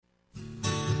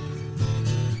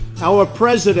Our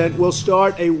president will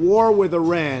start a war with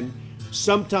Iran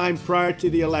sometime prior to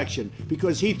the election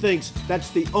because he thinks that's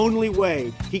the only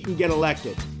way he can get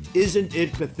elected. Isn't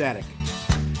it pathetic?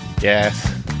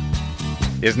 Yes.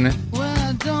 Isn't it? Well,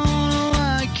 I don't know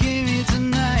why I came here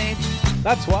tonight.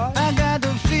 That's why. I got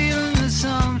the feeling that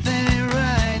something ain't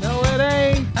right. No, it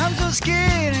ain't. I'm so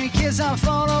scared in case I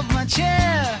fall off my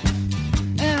chair.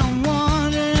 And I'm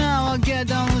wondering how I'll get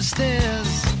down the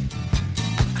stairs.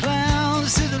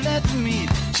 Clowns to the left of me,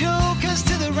 jokers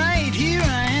to the right. Here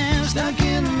I am, stuck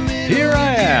in the middle. Here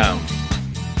I am.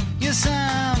 Yes,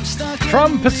 I'm stuck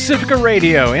From Pacifica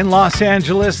Radio in Los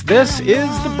Angeles, this is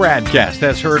the BradCast,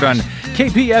 as heard on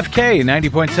KPFK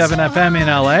 90.7 FM in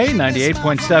LA,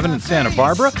 98.7 in Santa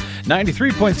Barbara,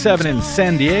 93.7 in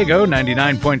San Diego,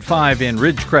 99.5 in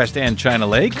Ridgecrest and China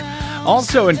Lake.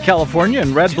 Also in California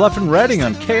in Red Bluff and Redding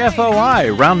on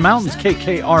KFOI, Round Mountains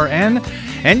KKRN,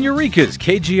 and Eureka's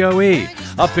KGOE.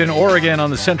 Up in Oregon on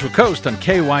the Central Coast on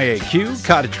KYAQ,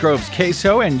 Cottage Grove's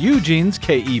KSO, and Eugene's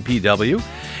KEPW.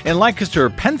 In Lancaster,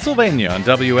 Pennsylvania on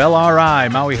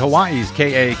WLRI, Maui, Hawaii's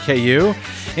KAKU.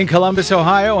 In Columbus,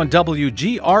 Ohio on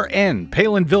WGRN,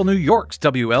 Palinville, New York's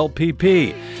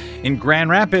WLPP. In Grand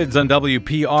Rapids on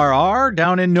WPRR,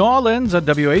 down in New Orleans on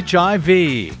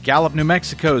WHIV, Gallup, New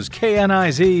Mexico's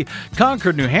KNIZ,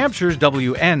 Concord, New Hampshire's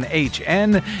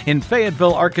WNHN, in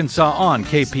Fayetteville, Arkansas on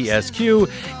KPSQ,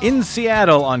 in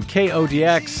Seattle on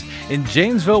KODX, in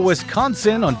Janesville,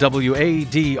 Wisconsin on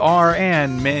WADR,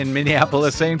 and in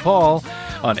Minneapolis, St. Paul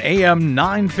on AM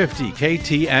 950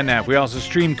 KTNF. We also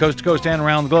stream coast to coast and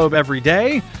around the globe every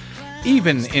day,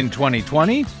 even in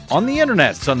 2020, on the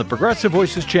internets on the Progressive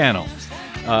Voices channel.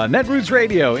 Netroots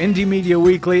Radio, Indie Media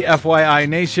Weekly, FYI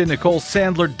Nation,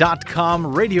 NicoleSandler.com,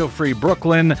 Radio Free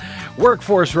Brooklyn,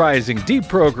 Workforce Rising,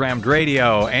 Deprogrammed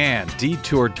Radio, and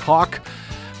Detour Talk,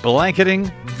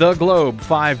 blanketing the globe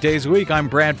 5 days a week. I'm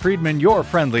Brad Friedman, your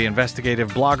friendly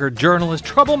investigative blogger, journalist,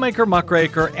 troublemaker,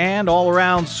 muckraker, and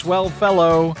all-around swell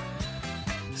fellow,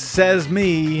 says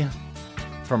me,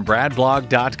 from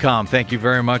BradBlog.com. Thank you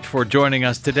very much for joining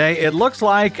us today. It looks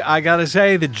like, I gotta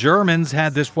say, the Germans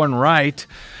had this one right.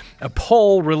 A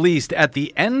poll released at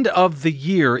the end of the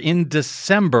year in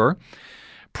December,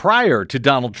 prior to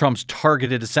Donald Trump's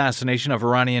targeted assassination of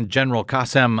Iranian General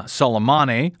Qasem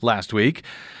Soleimani last week.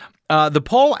 The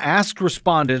poll asked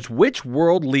respondents which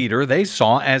world leader they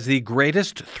saw as the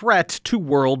greatest threat to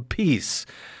world peace.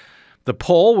 The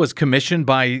poll was commissioned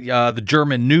by the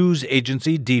German news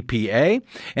agency DPA,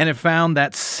 and it found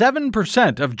that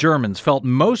 7% of Germans felt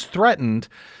most threatened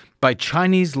by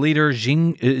Chinese leader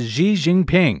Xi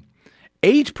Jinping.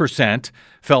 8%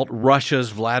 felt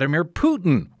Russia's Vladimir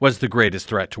Putin was the greatest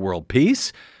threat to world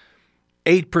peace.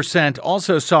 8%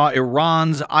 also saw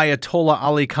Iran's Ayatollah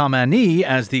Ali Khamenei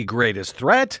as the greatest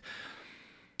threat.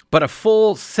 But a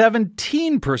full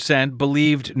 17%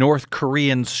 believed North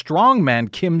Korean strongman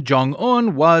Kim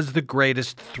Jong-un was the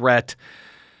greatest threat.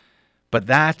 But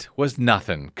that was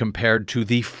nothing compared to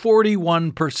the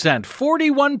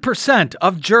 41%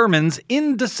 of Germans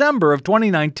in December of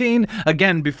 2019,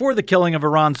 again before the killing of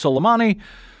Iran Soleimani,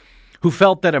 who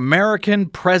felt that American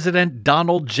President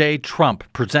Donald J. Trump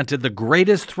presented the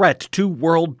greatest threat to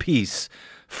world peace.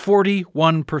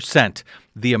 41%,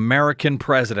 the American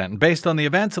president. And based on the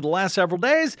events of the last several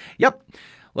days, yep,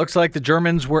 looks like the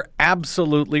Germans were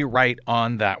absolutely right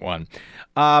on that one.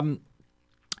 At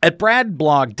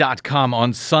BradBlog.com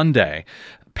on Sunday,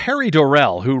 Perry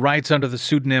Dorrell, who writes under the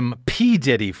pseudonym P.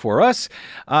 Diddy for us,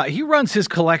 he runs his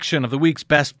collection of the week's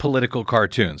best political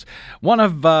cartoons. One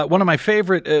of my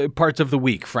favorite parts of the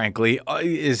week, frankly,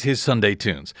 is his Sunday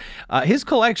tunes. His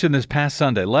collection this past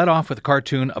Sunday led off with a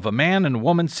cartoon of a man and a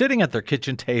woman sitting at their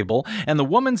kitchen table, and the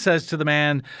woman says to the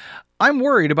man, "I'm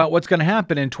worried about what's going to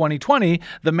happen in 2020.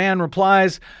 The man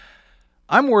replies,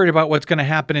 "I'm worried about what's going to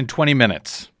happen in 20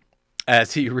 minutes.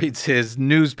 As he reads his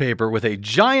newspaper with a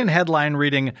giant headline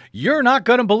reading, "You're not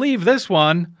going to believe this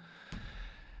one."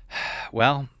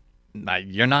 Well,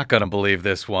 you're not going to believe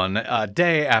this one.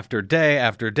 Day after day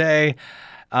after day.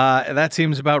 That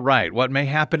seems about right. What may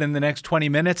happen in the next 20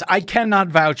 minutes, I cannot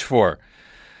vouch for.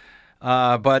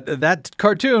 But that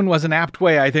cartoon was an apt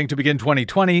way, I think, to begin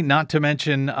 2020, not to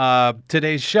mention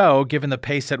today's show, given the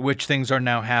pace at which things are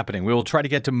now happening. We will try to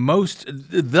get to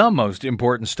the most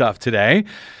important stuff today,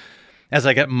 as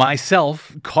I get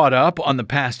myself caught up on the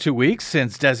past 2 weeks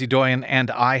since Desi Doyen and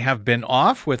I have been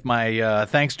off, with my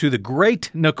thanks to the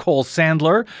great Nicole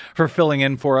Sandler for filling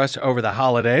in for us over the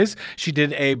holidays. She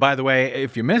did by the way,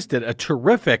 if you missed it, a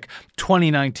terrific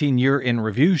 2019 year in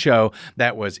review show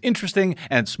that was interesting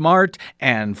and smart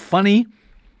and funny.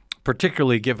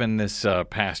 particularly given this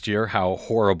past year, how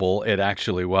horrible it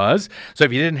actually was. So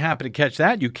if you didn't happen to catch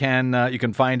that, you can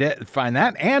find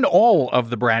that and all of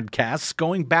the BradCasts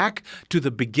going back to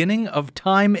the beginning of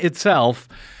time itself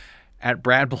at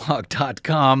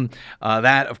bradblog.com.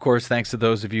 That, of course, thanks to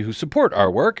those of you who support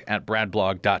our work at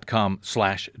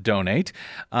bradblog.com/donate.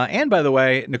 And by the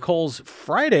way, Nicole's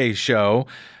Friday show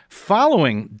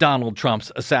following Donald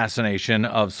Trump's assassination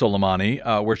of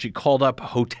Soleimani, where she called up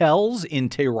hotels in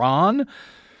Tehran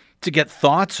to get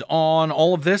thoughts on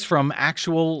all of this from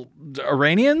actual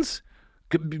Iranians,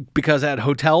 because at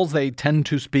hotels they tend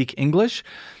to speak English.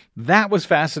 That was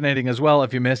fascinating as well.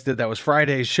 If you missed it, that was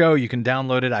Friday's show. You can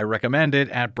download it. I recommend it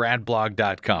at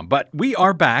bradblog.com. But we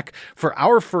are back for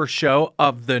our first show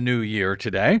of the new year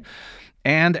today.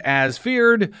 And as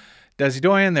feared, Desi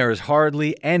Doyen, there is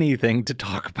hardly anything to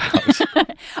talk about.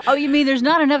 Oh, you mean there's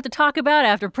not enough to talk about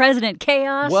after President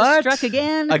Chaos struck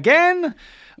again? Again?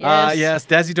 Yes,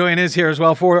 Desi Doyen is here as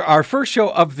well for our first show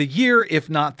of the year, if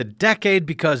not the decade,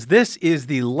 because this is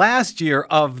the last year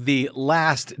of the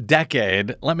last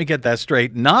decade. Let me get that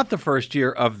straight. Not the first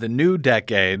year of the new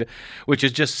decade, which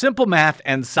is just simple math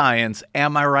and science.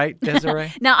 Am I right,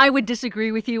 Desiree? Now, I would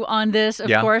disagree with you on this, of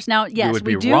course. Now, yes,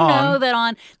 we do wrong. know that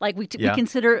on, like, we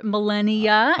consider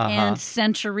millennia and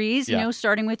centuries, you know,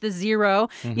 starting with the zero,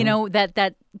 you know,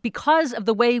 that because of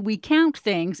the way we count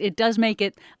things, it does make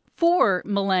it 4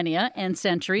 millennia and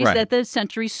centuries, that the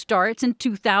century starts in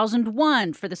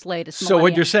 2001 for this latest millennium. So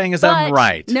what you're saying is I'm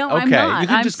right. No, okay. I'm not. You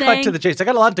can just cut to the chase. I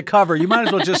got a lot to cover. You might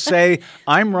as well just say,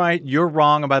 I'm right, you're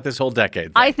wrong about this whole decade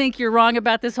thing. I think you're wrong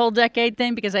about this whole decade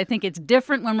thing because I think it's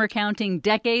different when we're counting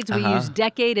decades. We use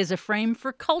decade as a frame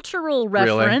for cultural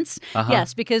reference. Really?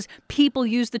 Yes, because people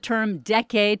use the term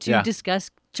decade to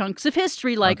discuss chunks of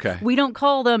history. Like, we don't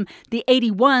call them the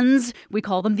 81s, we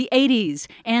call them the 80s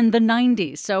and the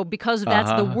 90s. So because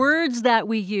that's the words that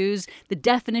we use, the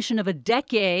definition of a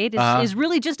decade is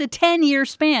really just a 10-year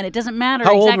span. It doesn't matter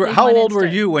How old were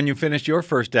you when you finished your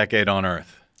first decade on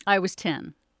Earth? I was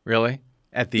 10. Really?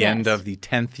 At the end of the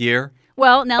 10th year?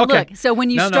 Well, now look, so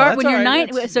when you when you're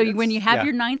when you have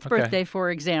your 9th Okay. birthday, for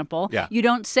example, you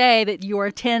don't say that you're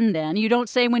 10 then. You don't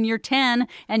say when you're 10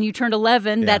 and you turned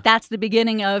 11 that's the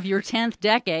beginning of your 10th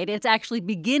decade. It's actually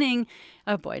beginning.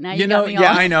 Oh, boy, now you got me all.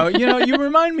 Yeah, I know. You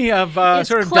remind me of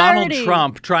sort of clarity. Donald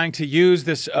Trump trying to use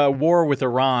this war with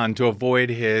Iran to avoid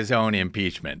his own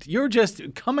impeachment. You're just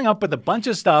coming up with a bunch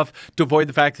of stuff to avoid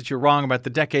the fact that you're wrong about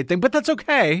the decade thing, but that's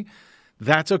okay.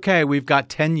 That's okay. We've got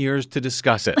 10 years to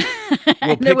discuss it.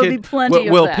 There will be plenty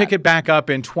of We'll that. pick it back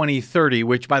up in 2030,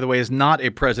 which, by the way, is not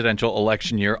a presidential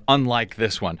election year, unlike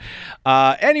this one.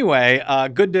 Anyway,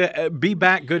 good to be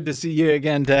back. Good to see you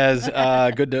again, Des.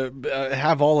 Good to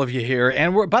have all of you here.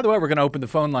 And by the way, we're going to open the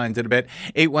phone lines in a bit.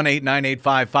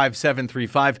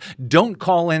 818-985-5735. Don't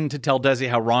call in to tell Desi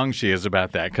how wrong she is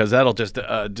about that, because that'll just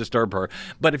disturb her.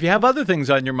 But if you have other things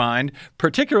on your mind,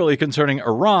 particularly concerning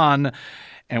Iran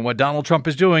and what Donald Trump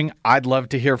is doing, I'd love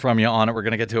to hear from you on it. We're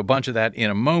going to get to a bunch of that in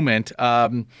a moment.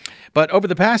 But over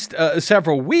the past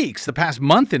several weeks, the past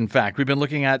month, in fact, we've been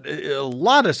looking at a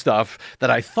lot of stuff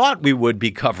that I thought we would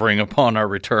be covering upon our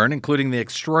return, including the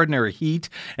extraordinary heat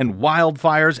and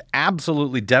wildfires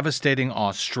absolutely devastating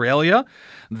Australia.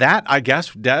 That, I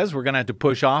guess, Des, we're going to have to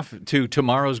push off to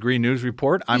tomorrow's Green News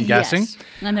Report, I'm guessing.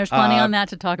 And there's plenty on that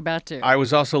to talk about, too. I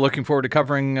was also looking forward to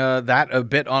covering that a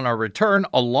bit on our return,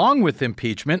 along with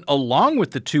impeachment, along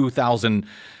with the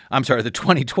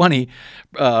 2020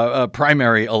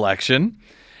 primary election,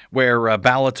 where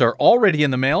ballots are already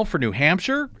in the mail for New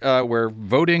Hampshire, where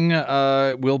voting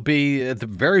will be at the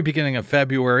very beginning of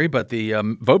February, but the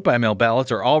vote-by-mail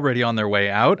ballots are already on their way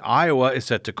out. Iowa is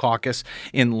set to caucus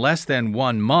in less than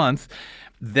 1 month.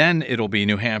 Then it'll be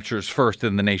New Hampshire's first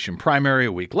in the nation primary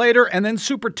a week later, and then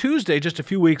Super Tuesday just a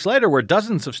few weeks later, where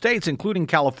dozens of states, including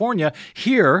California,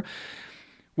 here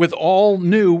with all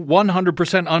new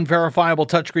 100% unverifiable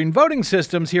touchscreen voting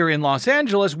systems here in Los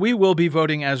Angeles, we will be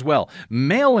voting as well.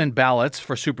 Mail-in ballots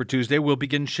for Super Tuesday will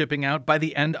begin shipping out by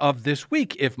the end of this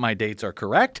week, if my dates are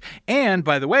correct. And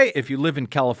by the way, if you live in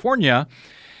California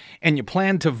and you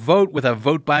plan to vote with a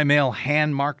vote-by-mail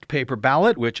hand-marked paper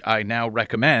ballot, which I now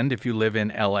recommend if you live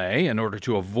in L.A. in order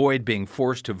to avoid being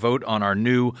forced to vote on our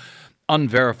new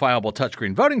unverifiable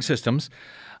touchscreen voting systems,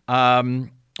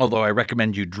 although I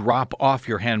recommend you drop off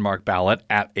your hand-marked ballot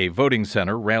at a voting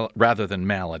center rather than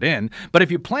mail it in. But if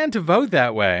you plan to vote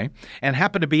that way and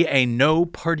happen to be a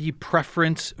no-party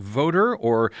preference voter,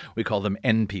 or we call them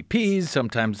NPPs,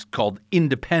 sometimes called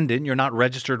independent, you're not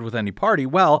registered with any party,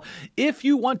 well, if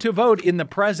you want to vote in the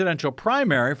presidential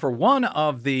primary for one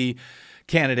of the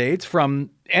candidates from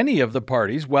any of the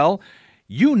parties, well,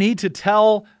 you need to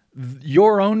tell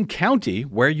your own county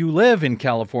where you live in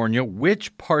California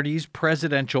which party's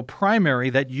presidential primary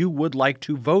that you would like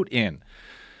to vote in.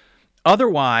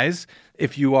 Otherwise,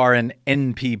 if you are an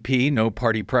NPP, no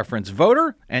party preference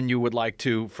voter, and you would like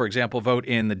to, for example, vote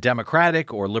in the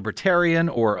Democratic or Libertarian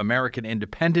or American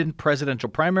Independent presidential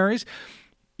primaries,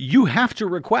 you have to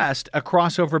request a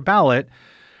crossover ballot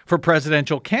for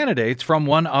presidential candidates from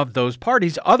one of those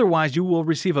parties. Otherwise, you will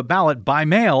receive a ballot by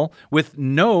mail with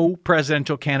no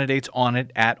presidential candidates on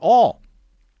it at all.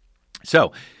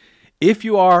 So, if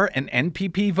you are an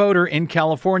NPP voter in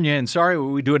California, and sorry,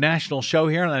 we do a national show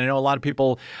here, and I know a lot of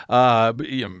people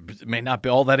may not be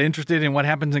all that interested in what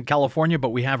happens in California, but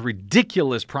we have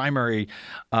ridiculous primary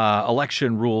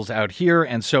election rules out here.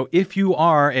 And so if you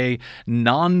are a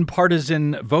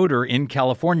nonpartisan voter in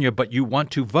California, but you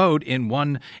want to vote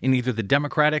in either the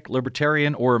Democratic,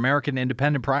 Libertarian, or American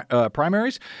Independent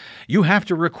primaries, you have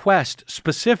to request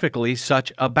specifically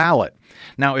such a ballot.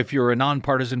 Now, if you're a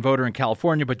nonpartisan voter in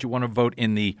California, but you want to vote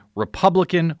in the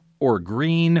Republican or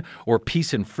Green or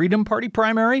Peace and Freedom Party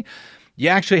primary, you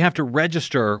actually have to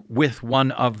register with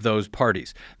one of those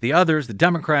parties. The others, the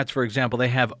Democrats, for example, they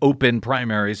have open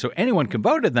primaries, so anyone can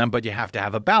vote in them, but you have to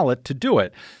have a ballot to do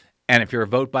it. And if you're a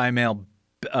vote-by-mail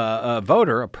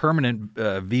voter, a permanent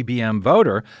VBM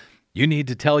voter, you need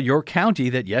to tell your county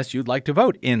that, yes, you'd like to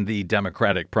vote in the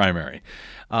Democratic primary.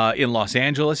 In Los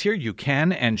Angeles here, you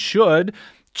can and should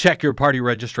check your party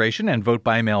registration and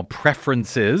vote-by-mail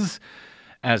preferences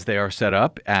as they are set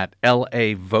up at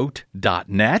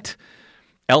lavote.net.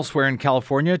 Elsewhere in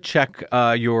California, check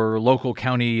your local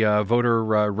county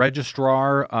voter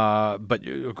registrar. But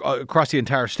across the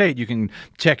entire state, you can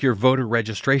check your voter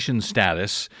registration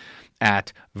status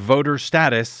at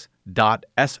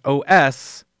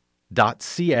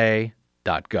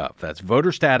voterstatus.sos.ca.gov. That's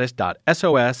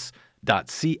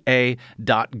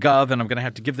voterstatus.sos.ca.gov. And I'm going to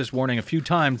have to give this warning a few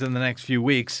times in the next few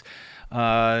weeks,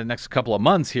 next couple of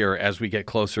months here as we get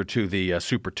closer to the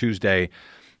Super Tuesday,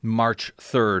 March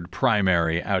 3rd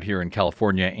primary out here in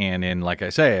California and in, like I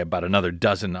say, about another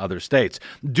dozen other states.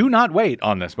 Do not wait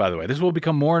on this, by the way. This will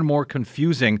become more and more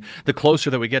confusing the closer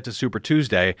that we get to Super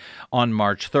Tuesday on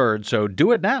March 3rd. So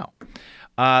do it now.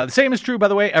 The same is true, by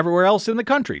the way, everywhere else in the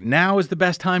country. Now is the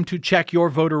best time to check your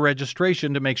voter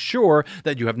registration to make sure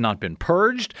that you have not been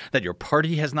purged, that your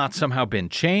party has not somehow been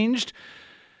changed,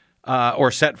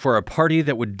 or set for a party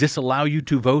that would disallow you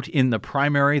to vote in the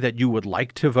primary that you would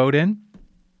like to vote in.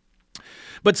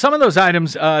 But some of those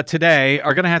items today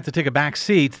are going to have to take a back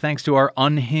seat thanks to our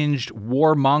unhinged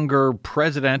warmonger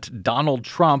president, Donald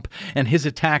Trump, and his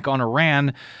attack on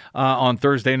Iran on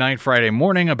Thursday night, Friday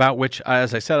morning, about which,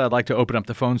 as I said, I'd like to open up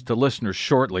the phones to listeners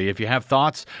shortly. If you have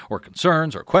thoughts or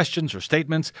concerns or questions or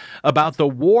statements about the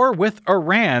war with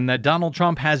Iran that Donald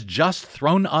Trump has just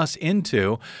thrown us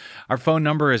into, our phone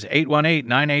number is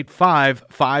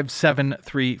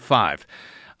 818-985-5735.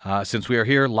 Since we are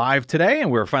here live today and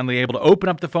we're finally able to open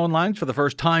up the phone lines for the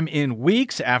first time in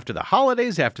weeks after the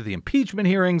holidays, after the impeachment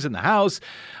hearings in the House,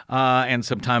 and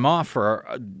some time off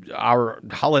for our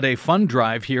holiday fund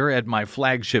drive here at my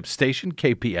flagship station,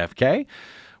 KPFK,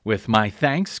 with my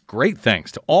thanks, great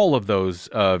thanks to all of those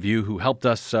of you who helped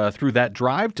us through that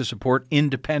drive to support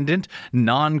independent,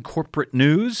 non-corporate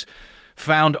news,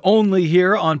 found only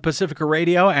here on Pacifica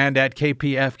Radio and at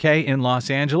KPFK in Los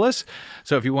Angeles.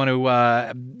 So if you want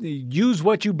to use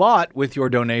what you bought with your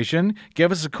donation,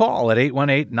 give us a call at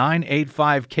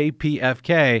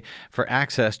 818-985-KPFK for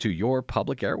access to your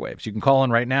public airwaves. You can call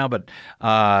in right now, but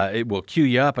it will queue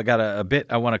you up. I got a bit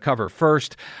I want to cover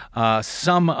first.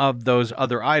 Some of those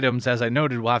other items, as I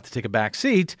noted, will have to take a back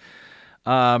seat.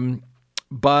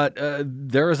 But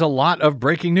there is a lot of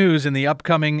breaking news in the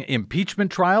upcoming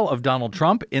impeachment trial of Donald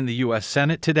Trump in the U.S.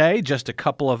 Senate today, just a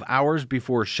couple of hours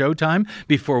before showtime,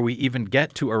 before we even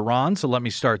get to Iran. So let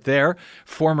me start there.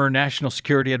 Former National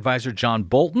Security Advisor John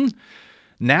Bolton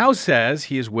now says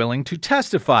he is willing to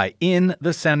testify in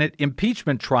the Senate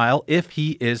impeachment trial if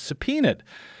he is subpoenaed.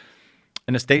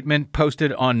 In a statement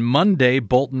posted on Monday,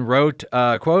 Bolton wrote,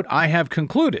 quote, "I have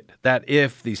concluded that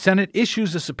if the Senate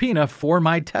issues a subpoena for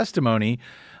my testimony,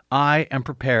 I am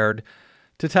prepared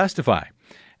to testify."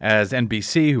 As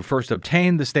NBC, who first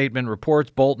obtained the statement, reports,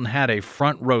 Bolton had a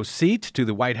front row seat to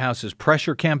the White House's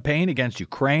pressure campaign against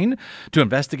Ukraine to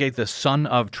investigate the son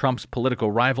of Trump's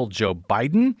political rival, Joe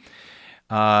Biden,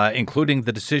 including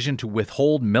the decision to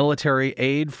withhold military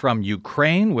aid from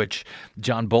Ukraine, which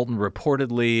John Bolton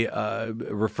reportedly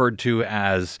referred to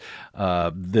as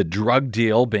the drug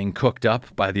deal being cooked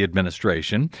up by the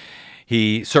administration.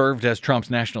 He served as Trump's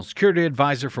national security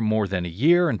advisor for more than a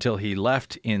year until he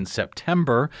left in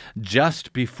September,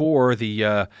 just before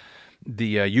the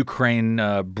Ukraine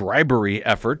bribery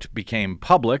effort became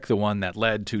public, the one that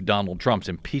led to Donald Trump's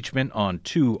impeachment on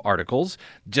 2 articles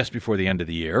just before the end of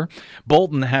the year.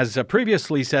 Bolton has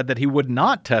previously said that he would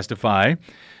not testify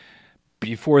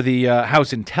before the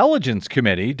House Intelligence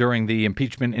Committee during the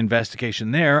impeachment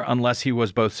investigation there unless he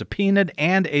was both subpoenaed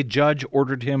and a judge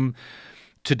ordered him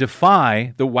to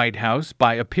defy the White House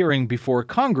by appearing before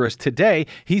Congress. Today,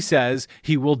 he says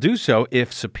he will do so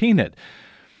if subpoenaed.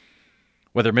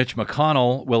 Whether Mitch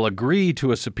McConnell will agree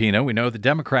to a subpoena, we know the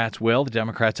Democrats will. The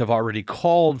Democrats have already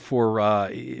called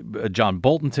for John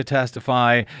Bolton to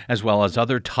testify, as well as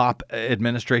other top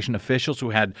administration officials who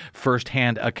had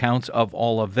firsthand accounts of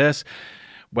all of this.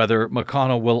 Whether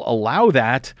McConnell will allow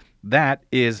that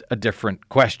is a different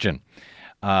question.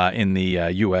 In the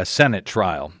U.S. Senate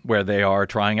trial, where they are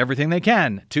trying everything they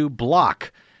can to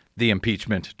block the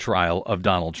impeachment trial of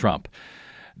Donald Trump.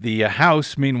 The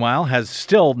House, meanwhile, has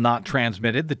still not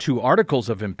transmitted the 2 articles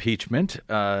of impeachment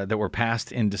that were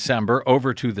passed in December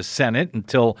over to the Senate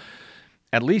until,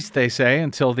 at least they say,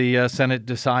 until the Senate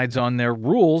decides on their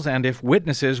rules and if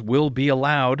witnesses will be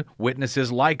allowed,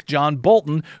 witnesses like John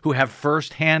Bolton, who have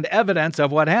firsthand evidence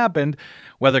of what happened,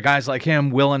 whether guys like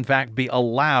him will in fact be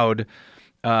allowed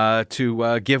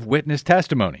to give witness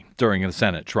testimony during the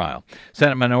Senate trial.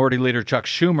 Senate Minority Leader Chuck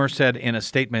Schumer said in a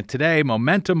statement today,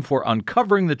 momentum for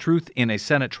uncovering the truth in a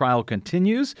Senate trial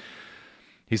continues.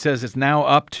 He says it's now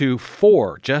up to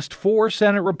just four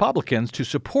Senate Republicans to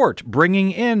support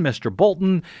bringing in Mr.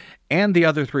 Bolton and the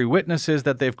other 3 witnesses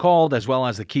that they've called, as well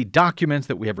as the key documents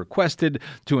that we have requested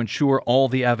to ensure all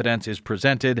the evidence is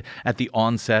presented at the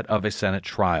onset of a Senate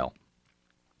trial.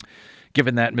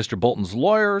 Given that Mr. Bolton's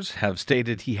lawyers have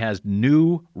stated he has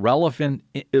new relevant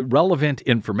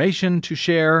information to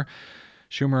share,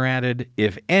 Schumer added,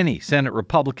 if any Senate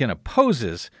Republican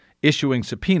opposes issuing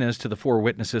subpoenas to the 4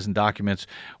 witnesses and documents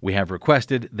we have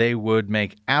requested, they would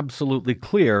make absolutely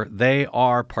clear they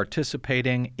are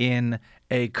participating in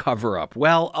a cover-up.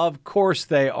 Well, of course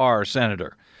they are,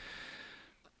 Senator.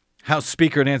 House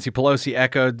Speaker Nancy Pelosi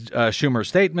echoed Schumer's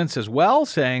statements as well,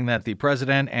 saying that the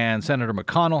president and Senator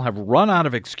McConnell have run out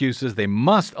of excuses. They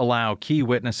must allow key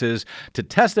witnesses to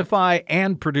testify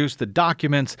and produce the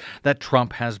documents that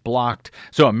Trump has blocked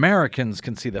so Americans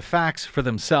can see the facts for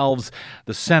themselves.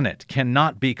 The Senate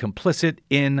cannot be complicit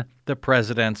in the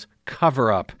president's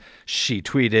cover-up, she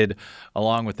tweeted,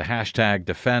 along with the hashtag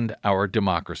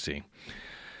 #DefendOurDemocracy.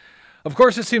 Of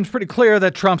course, it seems pretty clear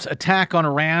that Trump's attack on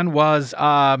Iran was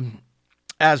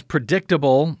as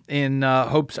predictable in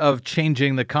hopes of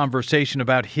changing the conversation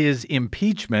about his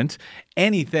impeachment.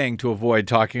 Anything to avoid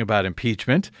talking about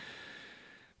impeachment.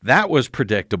 That was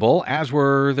predictable, as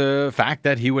were the fact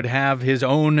that he would have his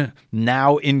own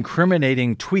now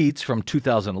incriminating tweets from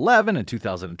 2011 and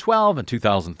 2012 and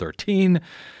 2013.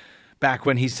 Back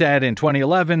when he said in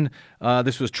 2011,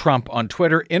 this was Trump on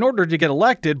Twitter, in order to get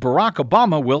elected, Barack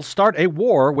Obama will start a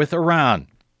war with Iran.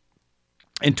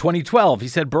 In 2012, he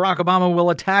said Barack Obama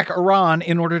will attack Iran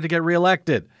in order to get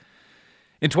reelected.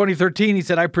 In 2013, he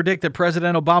said, I predict that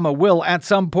President Obama will at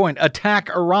some point attack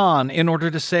Iran in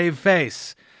order to save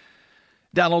face.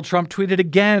 Donald Trump tweeted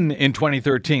again in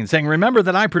 2013 saying, remember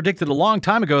that I predicted a long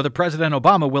time ago that President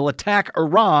Obama will attack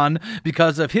Iran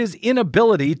because of his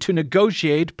inability to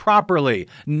negotiate properly.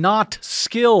 Not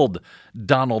skilled,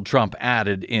 Donald Trump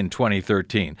added in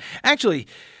 2013. Actually,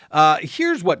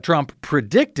 here's what Trump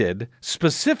predicted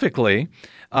specifically.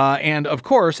 And of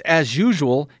course, as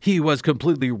usual, he was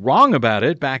completely wrong about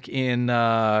it back in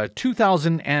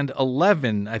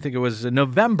 2011. I think it was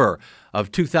November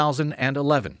of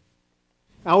 2011.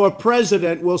 Our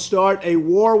president will start a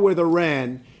war with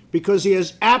Iran because he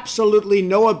has absolutely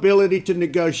no ability to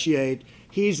negotiate.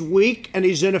 He's weak and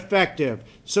he's ineffective.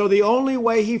 So the only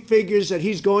way he figures that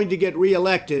he's going to get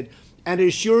reelected, and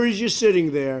as sure as you're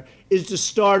sitting there, is to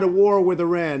start a war with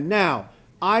Iran. Now,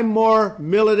 I'm more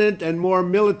militant and more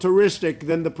militaristic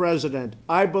than the president.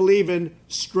 I believe in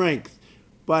strength.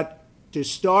 But to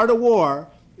start a war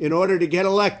in order to get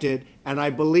elected, and I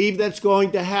believe that's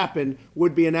going to happen,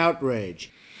 would be an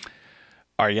outrage.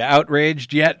 Are you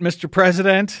outraged yet, Mr.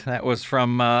 President? That was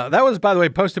by the way,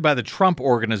 posted by the Trump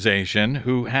Organization,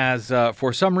 who has,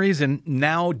 for some reason,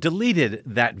 now deleted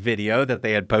that video that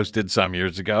they had posted some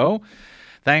years ago.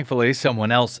 Thankfully,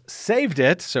 someone else saved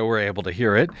it, so we're able to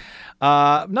hear it.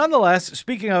 Nonetheless,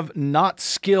 speaking of not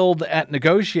skilled at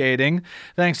negotiating,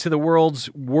 thanks to the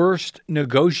world's worst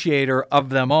negotiator of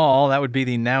them all, that would be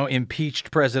the now impeached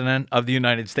president of the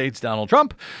United States, Donald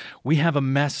Trump, we have a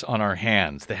mess on our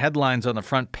hands. The headlines on the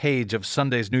front page of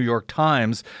Sunday's New York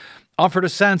Times offered a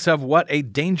sense of what a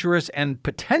dangerous and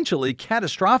potentially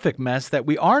catastrophic mess that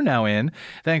we are now in,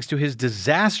 thanks to his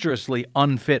disastrously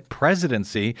unfit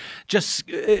presidency. Just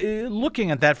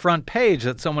looking at that front page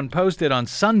that someone posted on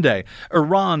Sunday,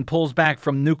 Iran pulls back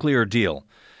from nuclear deal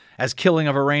as killing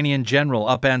of Iranian general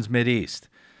upends Mideast.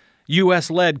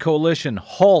 U.S.-led coalition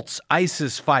halts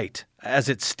ISIS fight as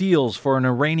it steals for an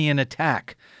Iranian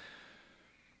attack.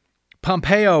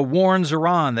 Pompeo warns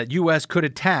Iran that U.S. could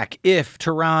attack if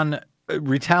Tehran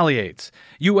retaliates.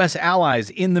 U.S.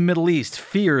 allies in the Middle East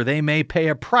fear they may pay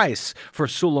a price for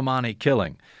Soleimani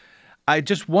killing.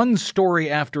 Just one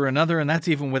story after another, and that's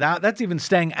even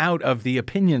staying out of the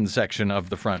opinion section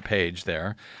of the front page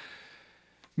there.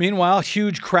 Meanwhile,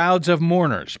 huge crowds of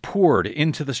mourners poured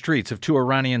into the streets of two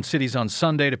Iranian cities on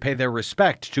Sunday to pay their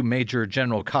respect to Major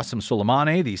General Qasem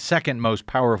Soleimani, the second most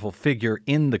powerful figure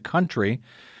in the country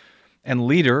and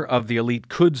leader of the elite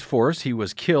Quds force. He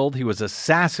was killed. He was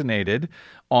assassinated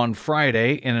on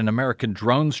Friday in an American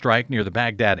drone strike near the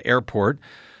Baghdad airport.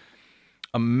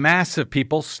 A mass of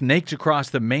people snaked across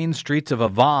the main streets of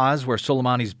Avaz, where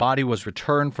Soleimani's body was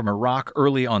returned from Iraq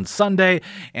early on Sunday,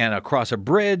 and across a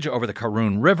bridge over the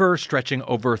Karun River, stretching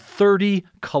over 30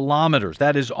 kilometers.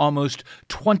 That is almost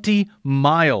 20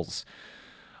 miles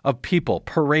of people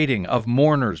parading, of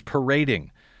mourners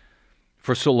parading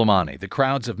for Soleimani. The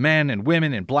crowds of men and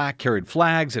women in black carried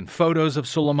flags and photos of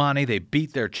Soleimani. They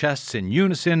beat their chests in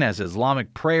unison as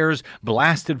Islamic prayers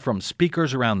blasted from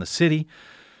speakers around the city.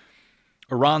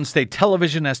 Iran state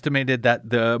television estimated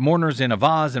that the mourners in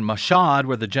Avaz and Mashhad,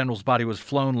 where the general's body was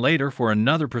flown later for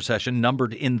another procession,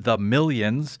 numbered in the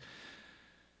millions.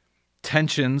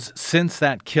 Tensions since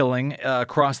that killing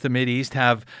across the Mideast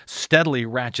have steadily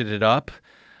ratcheted up.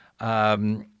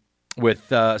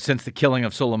 Since the killing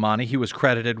of Soleimani, he was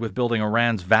credited with building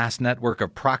Iran's vast network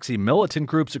of proxy militant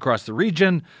groups across the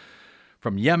region,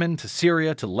 from Yemen to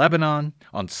Syria to Lebanon.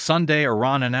 On Sunday,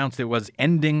 Iran announced it was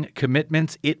ending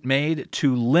commitments it made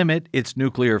to limit its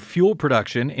nuclear fuel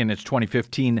production in its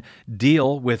 2015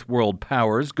 deal with world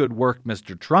powers. Good work,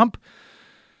 Mr. Trump.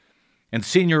 And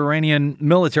senior Iranian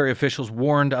military officials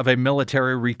warned of a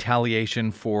military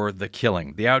retaliation for the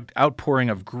killing. The outpouring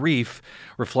of grief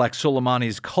reflects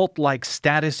Soleimani's cult-like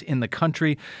status in the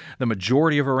country. The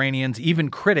majority of Iranians, even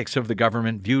critics of the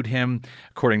government, viewed him,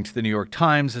 according to the New York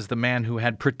Times, as the man who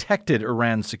had protected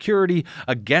Iran's security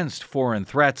against foreign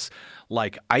threats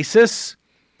like ISIS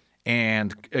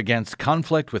and against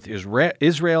conflict with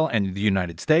Israel and the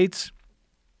United States.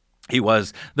 He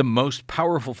was the most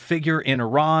powerful figure in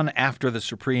Iran after the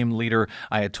supreme leader,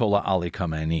 Ayatollah Ali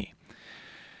Khamenei.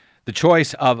 The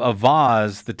choice of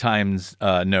Avaz, the Times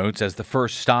notes, as the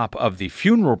first stop of the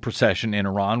funeral procession in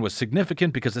Iran was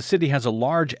significant because the city has a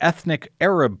large ethnic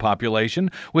Arab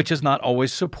population, which has not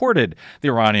always supported the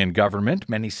Iranian government.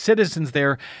 Many citizens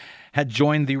there had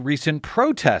joined the recent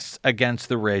protests against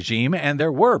the regime, and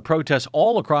there were protests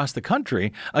all across the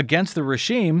country against the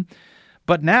regime.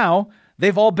 But now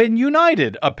they've all been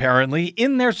united, apparently,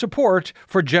 in their support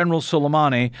for General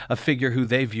Soleimani, a figure who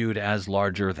they viewed as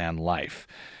larger than life.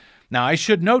 Now, I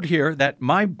should note here that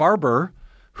my barber,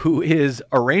 who is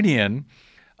Iranian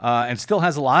and still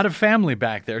has a lot of family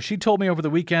back there, she told me over the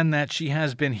weekend that she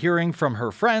has been hearing from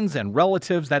her friends and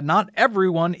relatives that not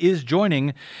everyone is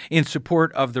joining in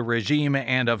support of the regime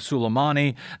and of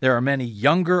Soleimani. There are many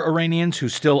younger Iranians who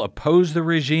still oppose the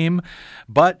regime,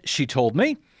 but she told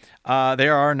me they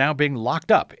are now being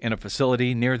locked up in a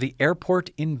facility near the airport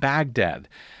in Baghdad.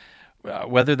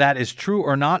 Whether that is true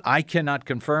or not, I cannot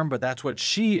confirm, but that's what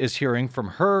she is hearing from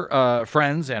her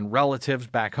friends and relatives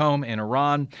back home in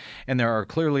Iran. And there are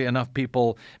clearly enough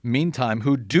people, meantime,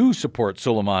 who do support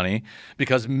Soleimani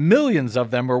because millions of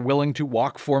them are willing to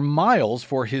walk for miles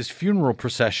for his funeral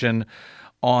procession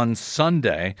on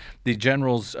Sunday. The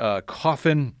general's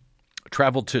coffin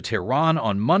traveled to Tehran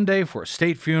on Monday for a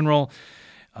state funeral,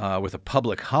 with a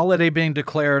public holiday being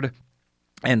declared,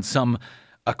 and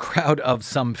a crowd of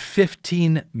some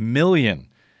 15 million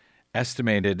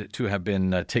estimated to have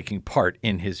been taking part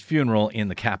in his funeral in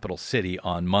the capital city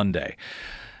on Monday.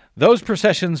 Those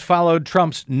processions followed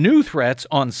Trump's new threats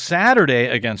on Saturday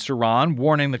against Iran,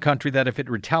 warning the country that if it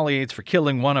retaliates for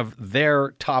killing one of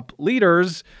their top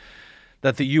leaders,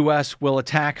 that the U.S. will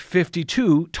attack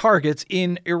 52 targets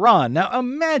in Iran. Now,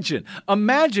 imagine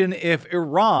if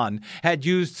Iran had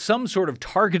used some sort of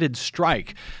targeted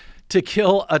strike to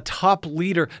kill a top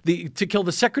leader, to kill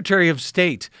the Secretary of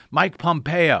State, Mike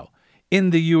Pompeo,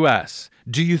 in the U.S.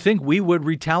 Do you think we would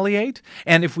retaliate?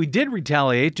 And if we did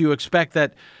retaliate, do you expect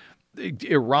that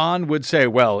Iran would say,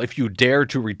 well, if you dare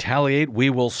to retaliate, we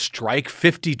will strike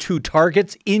 52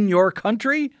 targets in your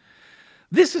country?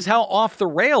 This is how off the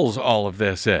rails all of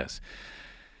this is.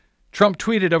 Trump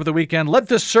tweeted over the weekend, "Let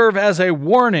this serve as a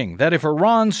warning that if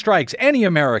Iran strikes any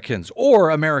Americans or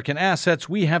American assets,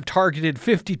 we have targeted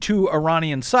 52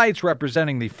 Iranian sites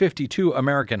representing the 52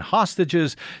 American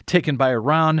hostages taken by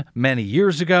Iran many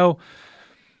years ago.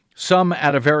 Some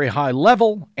at a very high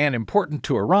level and important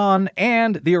to Iran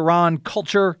and the Iran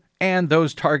culture, and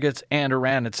those targets and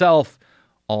Iran itself,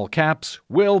 all caps,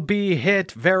 will be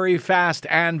hit very fast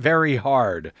and very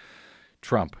hard,"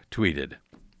 Trump tweeted.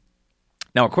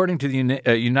 Now, according to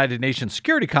the United Nations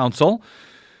Security Council,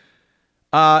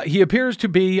 he appears to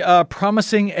be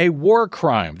promising a war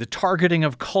crime, the targeting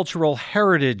of cultural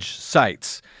heritage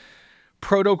sites.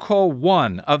 Protocol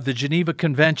 1 of the Geneva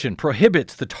Convention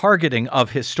prohibits the targeting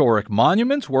of historic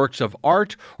monuments, works of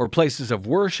art, or places of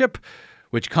worship,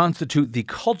 which constitute the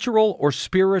cultural or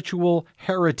spiritual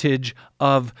heritage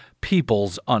of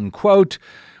peoples, unquote,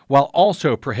 while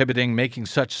also prohibiting making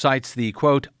such sites the,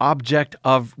 quote, object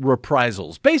of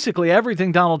reprisals. Basically,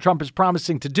 everything Donald Trump is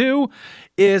promising to do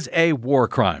is a war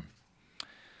crime.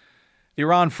 The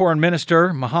Iran Foreign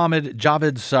Minister, Mohammad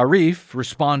Javad Zarif,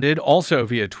 responded also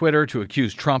via Twitter to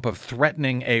accuse Trump of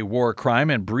threatening a war crime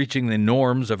and breaching the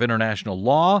norms of international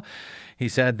law. He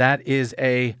said that is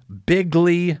a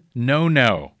bigly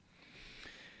no-no.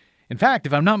 In fact,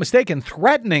 if I'm not mistaken,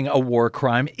 threatening a war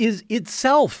crime is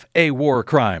itself a war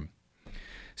crime.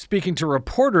 Speaking to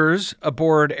reporters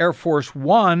aboard Air Force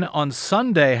One on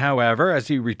Sunday, however, as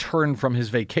he returned from his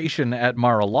vacation at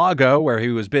Mar-a-Lago, where he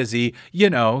was busy,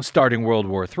 starting World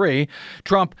War III,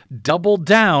 Trump doubled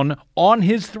down on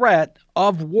his threat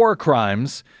of war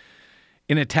crimes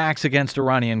in attacks against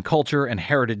Iranian culture and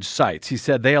heritage sites. He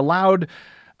said they're allowed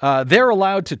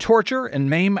to torture and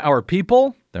maim our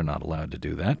people. They're not allowed to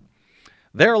do that.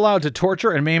 They're allowed to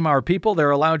torture and maim our people.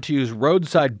 They're allowed to use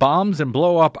roadside bombs and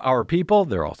blow up our people.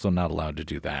 They're also not allowed to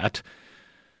do that.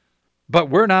 But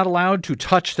we're not allowed to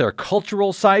touch their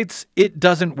cultural sites. It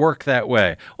doesn't work that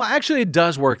way. Well, actually, it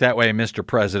does work that way, Mr.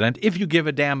 President, if you give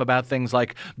a damn about things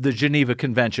like the Geneva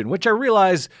Convention, which I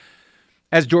realize,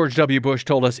 as George W. Bush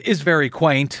told us, is very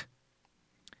quaint.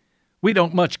 We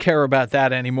don't much care about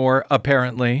that anymore,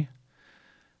 apparently.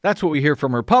 That's what we hear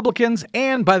from Republicans,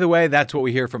 and by the way, that's what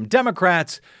we hear from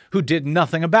Democrats who did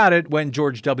nothing about it when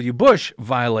George W. Bush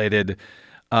violated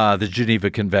the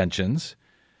Geneva Conventions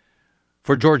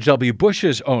for George W.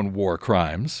 Bush's own war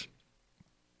crimes.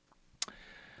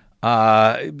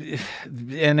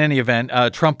 In any event,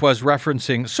 Trump was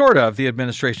referencing sort of the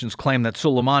administration's claim that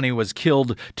Soleimani was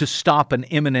killed to stop an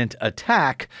imminent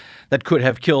attack that could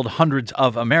have killed hundreds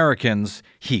of Americans,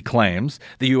 he claims.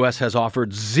 The U.S. has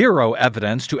offered zero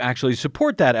evidence to actually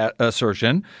support that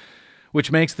assertion,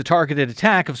 which makes the targeted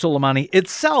attack of Soleimani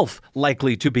itself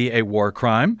likely to be a war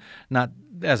crime. Not,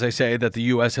 as I say, that the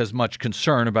U.S. has much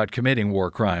concern about committing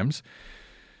war crimes.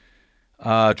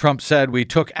 Trump said, "We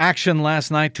took action last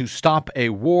night to stop a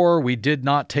war. We did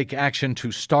not take action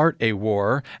to start a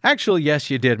war." Actually,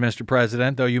 yes, you did, Mr.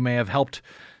 President, though you may have helped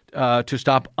to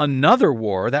stop another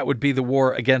war. That would be the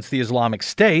war against the Islamic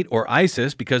State, or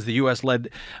ISIS, because the U.S.-led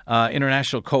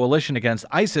international coalition against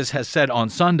ISIS has said on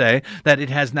Sunday that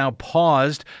it has now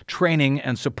paused training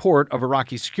and support of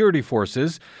Iraqi security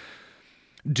forces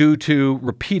due to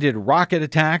repeated rocket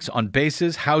attacks on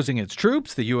bases housing its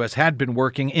troops. The U.S. had been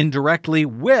working indirectly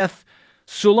with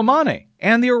Soleimani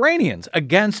and the Iranians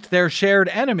against their shared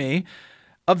enemy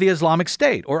of the Islamic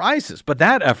State, or ISIS. But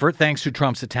that effort, thanks to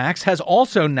Trump's attacks, has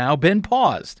also now been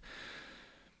paused.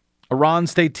 Iran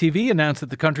State TV announced that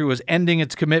the country was ending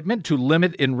its commitment to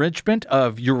limit enrichment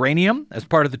of uranium as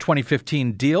part of the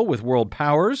 2015 deal with world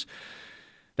powers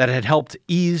that had helped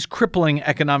ease crippling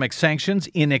economic sanctions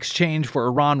in exchange for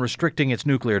Iran restricting its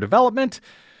nuclear development,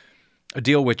 a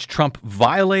deal which Trump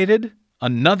violated,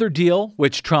 another deal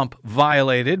which Trump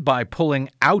violated by pulling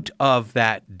out of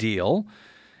that deal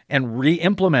and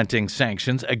re-implementing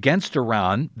sanctions against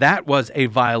Iran. That was a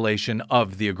violation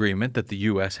of the agreement that the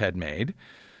U.S. had made.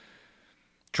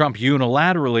 Trump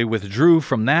unilaterally withdrew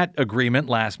from that agreement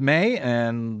last May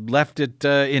and left it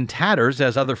in tatters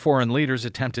as other foreign leaders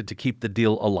attempted to keep the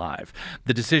deal alive.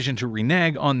 The decision to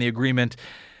renege on the agreement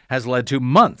has led to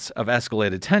months of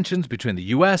escalated tensions between the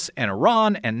U.S. and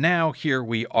Iran, and now here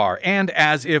we are. And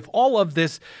as if all of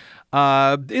this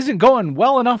isn't going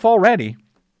well enough already,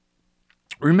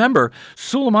 remember,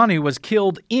 Soleimani was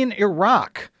killed in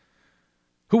Iraq,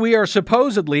 who we are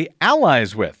supposedly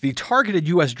allies with. The targeted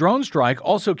U.S. drone strike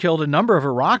also killed a number of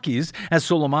Iraqis, as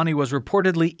Soleimani was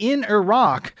reportedly in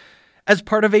Iraq as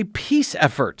part of a peace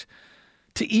effort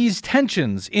to ease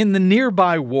tensions in the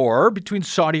nearby war between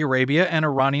Saudi Arabia and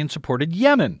Iranian-supported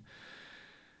Yemen.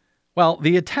 Well,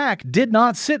 the attack did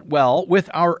not sit well with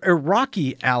our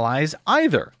Iraqi allies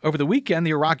either. Over the weekend,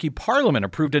 the Iraqi parliament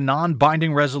approved a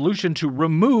non-binding resolution to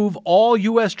remove all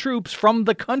U.S. troops from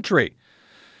the country.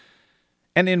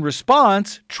 And in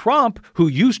response, Trump, who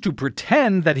used to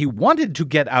pretend that he wanted to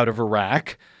get out of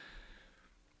Iraq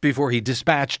before he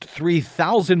dispatched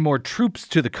 3,000 more troops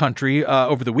to the country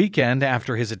over the weekend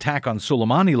after his attack on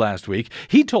Soleimani last week,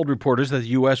 he told reporters that the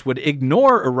U.S. would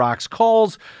ignore Iraq's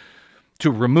calls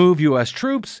to remove U.S.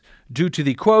 troops due to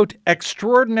the, quote,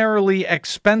 extraordinarily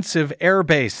expensive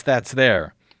airbase that's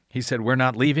there. He said, we're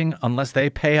not leaving unless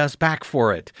they pay us back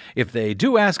for it. If they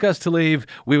do ask us to leave,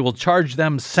 we will charge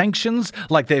them sanctions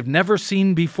like they've never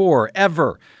seen before,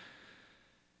 ever.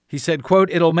 He said, quote,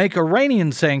 it'll make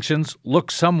Iranian sanctions look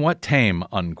somewhat tame,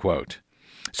 unquote.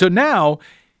 So now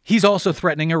he's also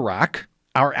threatening Iraq,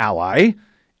 our ally,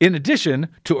 in addition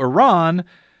to Iran,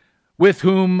 with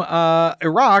whom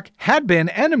Iraq had been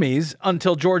enemies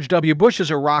until George W.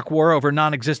 Bush's Iraq war over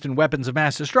non-existent weapons of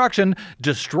mass destruction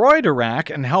destroyed Iraq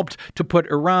and helped to put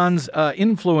Iran's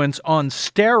influence on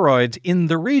steroids in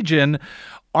the region.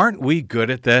 Aren't we good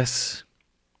at this?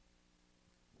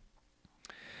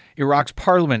 Iraq's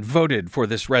parliament voted for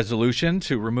this resolution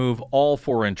to remove all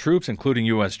foreign troops, including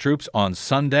U.S. troops, on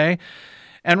Sunday.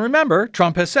 And remember,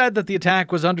 Trump has said that the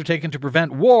attack was undertaken to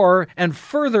prevent war and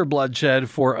further bloodshed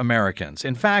for Americans.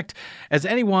 In fact, as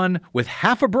anyone with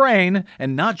half a brain,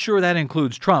 and not sure that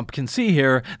includes Trump, can see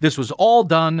here, this was all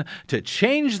done to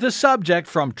change the subject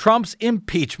from Trump's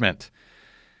impeachment.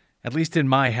 At least in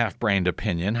my half-brained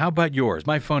opinion. How about yours?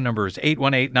 My phone number is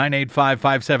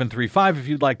 818-985-5735 if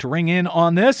you'd like to ring in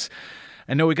on this.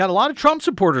 I know we got a lot of Trump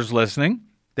supporters listening.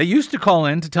 They used to call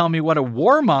in to tell me what a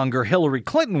warmonger Hillary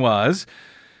Clinton was,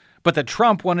 but that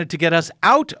Trump wanted to get us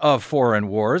out of foreign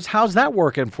wars. How's that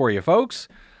working for you, folks?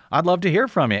 I'd love to hear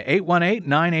from you.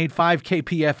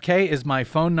 818-985-KPFK is my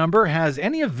phone number. Has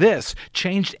any of this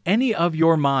changed any of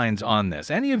your minds on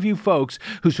this? Any of you folks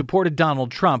who supported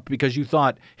Donald Trump because you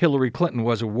thought Hillary Clinton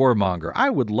was a warmonger? I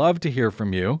would love to hear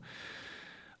from you,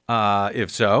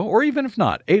 if so, or even if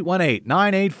not.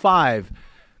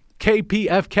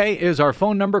 818-985-KPFK is our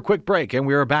phone number. Quick break, and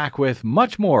we are back with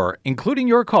much more, including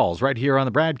your calls right here on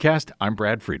the BradCast. I'm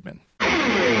Brad Friedman.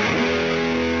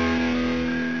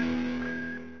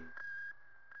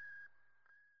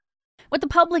 What the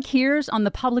public hears on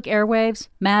the public airwaves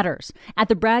matters. At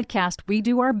the BradCast, we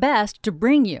do our best to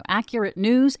bring you accurate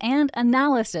news and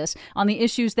analysis on the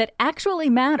issues that actually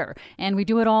matter, and we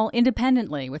do it all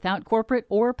independently, without corporate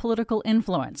or political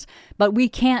influence. But we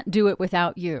can't do it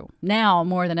without you, now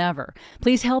more than ever.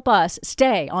 Please help us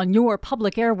stay on your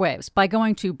public airwaves by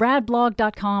going to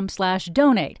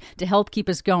bradblog.com/donate to help keep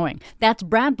us going. That's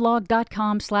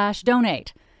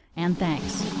bradblog.com/donate. And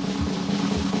thanks.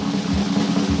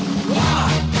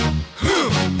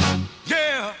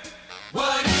 Yeah.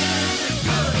 What is it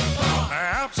good for?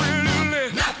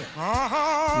 Absolutely nothing.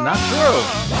 Not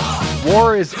true.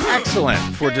 War is excellent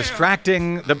for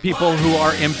distracting the people who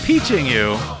are impeaching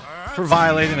you for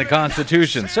violating the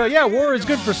Constitution. So, yeah, war is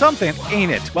good for something,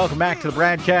 ain't it? Welcome back to the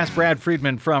BradCast. Brad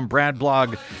Friedman from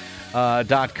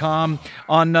BradBlog.com.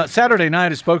 On Saturday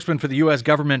night, a spokesman for the U.S.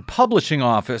 Government Publishing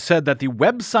Office said that the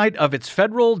website of its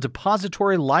Federal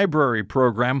Depository Library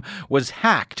program was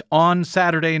hacked on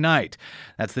Saturday night.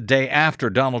 That's the day after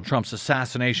Donald Trump's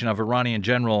assassination of Iranian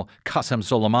General Qasem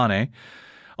Soleimani.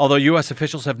 Although U.S.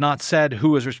 officials have not said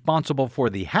who is responsible for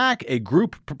the hack, a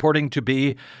group purporting to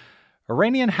be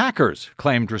Iranian hackers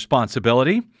claimed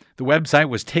responsibility. The website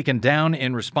was taken down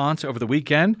in response over the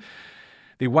weekend.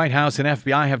 The White House and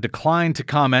FBI have declined to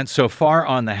comment so far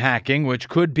on the hacking, which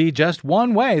could be just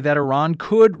one way that Iran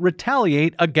could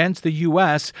retaliate against the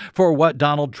U.S. for what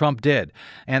Donald Trump did.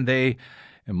 And they,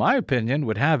 in my opinion,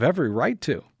 would have every right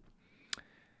to.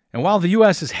 And while the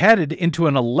U.S. is headed into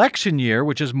an election year,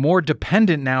 which is more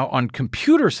dependent now on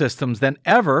computer systems than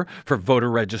ever for voter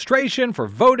registration, for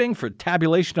voting, for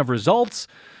tabulation of results,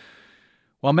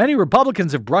 while many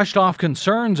Republicans have brushed off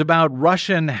concerns about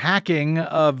Russian hacking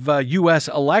of U.S.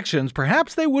 elections,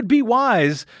 perhaps they would be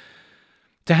wise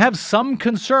to have some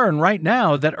concern right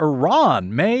now that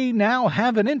Iran may now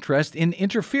have an interest in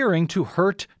interfering to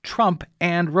hurt Trump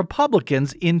and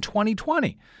Republicans in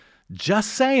 2020.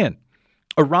 Just saying.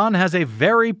 Iran has a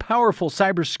very powerful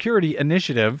cybersecurity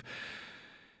initiative,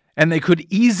 and they could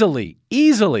easily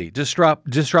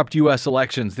disrupt U.S.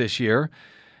 elections this year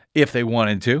if they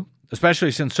wanted to,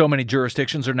 especially since so many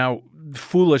jurisdictions are now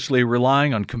foolishly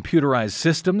relying on computerized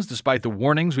systems, despite the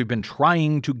warnings we've been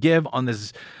trying to give on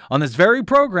this very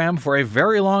program for a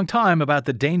very long time about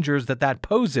the dangers that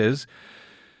poses,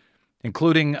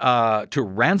 including to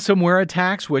ransomware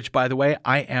attacks, which, by the way,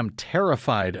 I am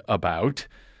terrified about.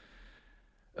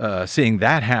 Seeing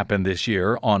that happen this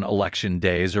year on election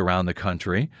days around the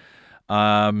country,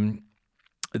 and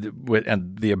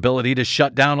the ability to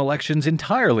shut down elections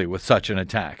entirely with such an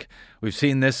attack. We've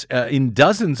seen this in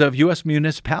dozens of U.S.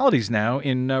 municipalities now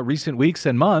in recent weeks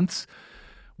and months.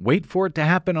 Wait for it to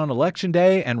happen on Election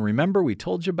Day, and remember, we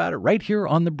told you about it right here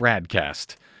on the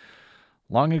BradCast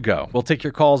long ago. We'll take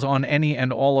your calls on any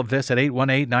and all of this at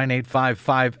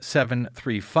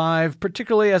 818-985-5735,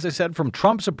 particularly, as I said, from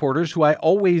Trump supporters who I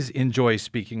always enjoy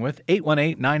speaking with.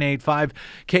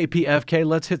 818-985-KPFK.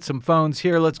 Let's hit some phones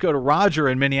here. Let's go to Roger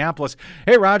in Minneapolis.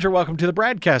 Hey, Roger, welcome to the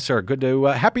BradCast, sir. Good to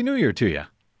Happy New Year to you.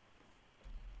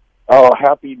 Oh,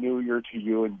 Happy New Year to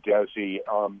you and Desi,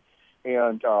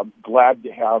 and glad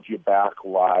to have you back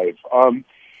live.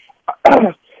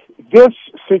 This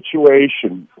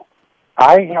situation,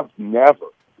 I have never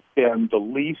been the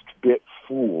least bit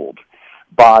fooled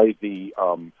by the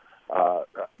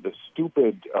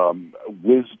stupid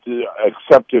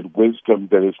accepted wisdom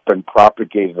that has been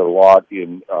propagated a lot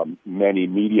in many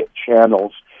media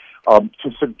channels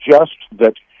to suggest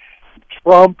that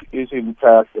Trump is, in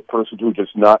fact, a person who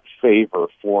does not favor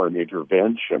foreign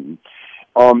intervention.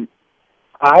 I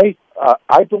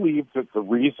believe that the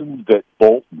reason that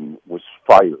Bolton was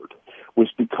fired was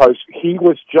because he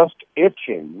was just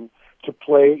itching to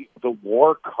play the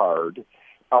war card,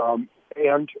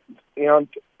 and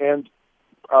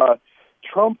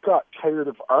Trump got tired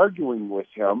of arguing with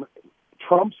him.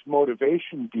 Trump's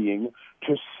motivation being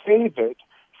to save it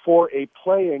for a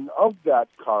playing of that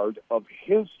card of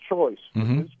his choice for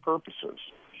his purposes,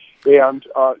 and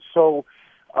so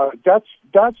that's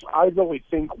I really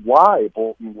think why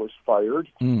Bolton was fired.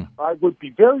 I would be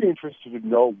very interested to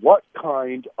know what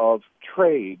kind of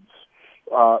trades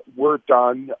were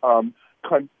done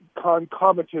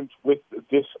concomitant with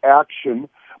this action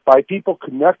by people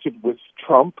connected with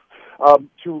Trump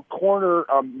to corner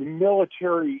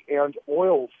military and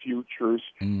oil futures,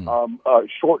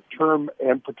 short-term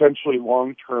and potentially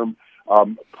long-term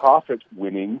profit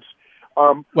winnings.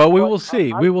 Well, we will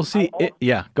see. We will see.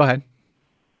 Yeah, go ahead.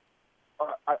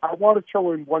 I want to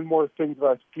throw in one more thing that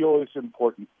I feel is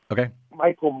important. Okay.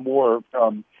 Michael Moore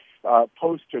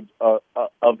posted a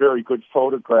very good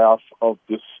photograph of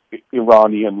this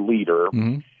Iranian leader,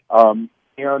 and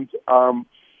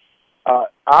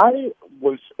I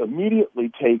was immediately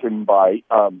taken by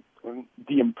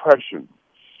the impression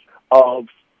of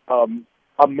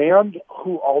a man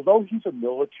who, although he's a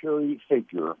military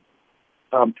figure,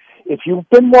 if you've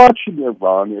been watching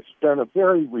Iran, it's been a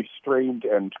very restrained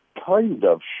and kind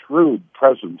of shrewd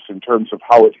presence in terms of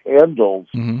how it handles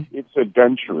its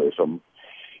adventurism.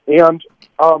 And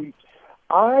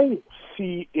I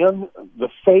see in the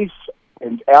face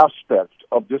and aspect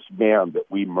of this man that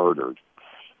we murdered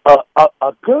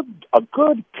a good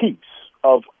piece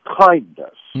of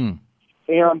kindness. And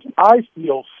I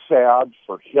feel sad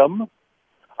for him.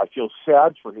 I feel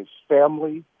sad for his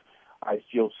family. I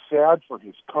feel sad for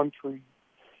his country,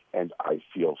 and I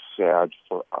feel sad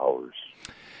for ours.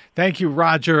 Thank you,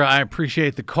 Roger. I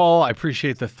appreciate the call. I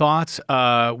appreciate the thoughts.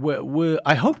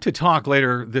 I hope to talk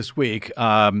later this week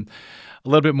a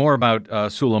little bit more about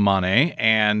Soleimani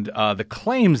and the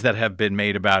claims that have been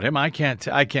made about him. I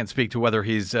can't speak to whether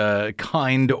he's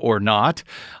kind or not.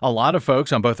 A lot of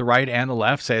folks on both the right and the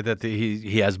left say that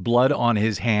he has blood on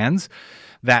his hands.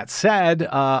 That said,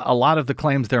 a lot of the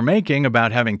claims they're making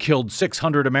about having killed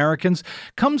 600 Americans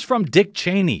comes from Dick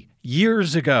Cheney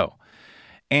years ago.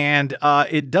 And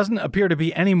it doesn't appear to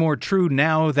be any more true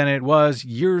now than it was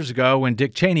years ago when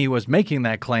Dick Cheney was making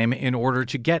that claim in order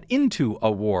to get into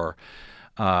a war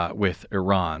with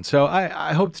Iran. So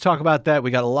I hope to talk about that.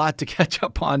 We got a lot to catch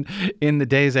up on in the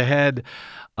days ahead.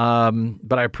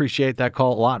 But I appreciate that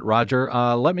call a lot, Roger.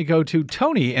 Let me go to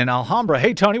Tony in Alhambra.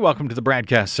 Hey, Tony, welcome to the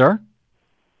BradCast, sir.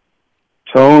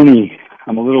 Tony,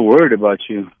 I'm a little worried about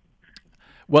you.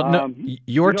 Well, no,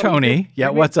 you're Tony.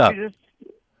 What's up?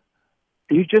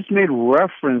 You just made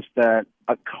reference that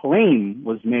a claim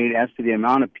was made as to the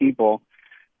amount of people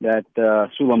that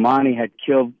Soleimani had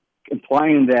killed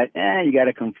implying that you got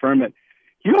to confirm it.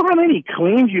 You know how many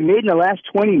claims you made in the last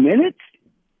 20 minutes?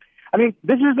 I mean,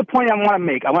 this is the point I want to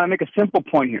make. I want to make a simple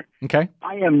point here. Okay.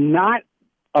 I am not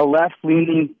a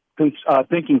left-leaning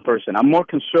thinking person. I'm more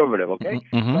conservative, okay?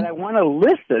 Mm-hmm. But I want to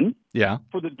listen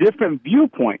for the different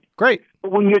viewpoint. Great.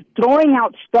 But when you're throwing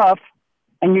out stuff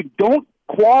and you don't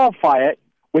qualify it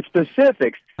with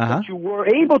specifics, but you were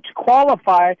able to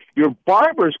qualify your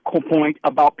barber's point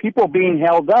about people being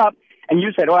held up, and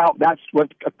you said, well, that's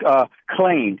what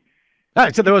claimed. I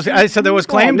said there was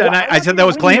claimed, and I said that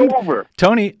was claimed.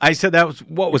 Tony, I said that was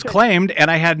what was claimed,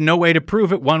 and I had no way to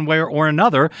prove it one way or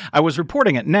another. I was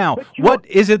reporting it. Now, what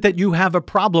is it that you have a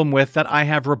problem with that I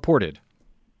have reported?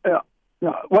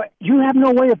 What you have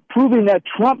no way of proving that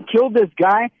Trump killed this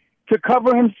guy to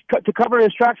cover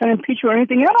his tracks on impeachment or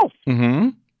anything else. Mm-hmm.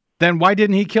 Then why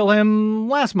didn't he kill him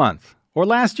last month or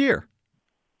last year?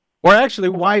 Or actually,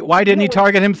 why didn't he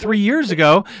target him 3 years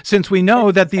ago, since we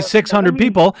know that these 600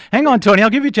 people... Hang on, Tony,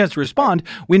 I'll give you a chance to respond.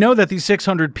 We know that these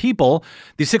 600 people,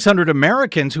 these 600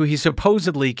 Americans who he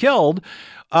supposedly killed,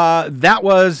 that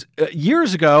was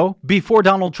years ago, before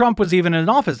Donald Trump was even in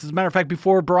office. As a matter of fact,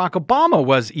 before Barack Obama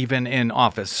was even in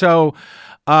office. So,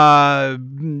 why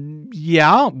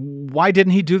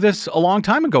didn't he do this a long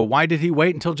time ago? Why did he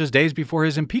wait until just days before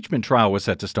his impeachment trial was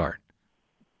set to start?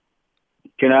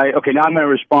 Okay, now I'm going to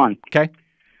respond. Okay.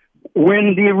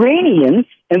 When the Iranians,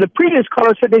 and the previous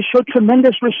caller said they showed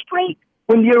tremendous restraint.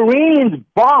 When the Iranians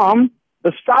bombed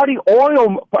the Saudi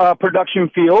oil production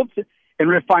fields and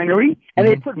refinery, and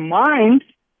they put mines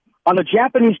on the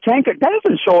Japanese tanker, that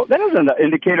isn't an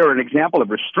indicator or an example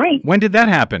of restraint. When did that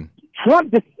happen?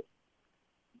 Trump,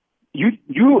 you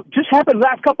just happened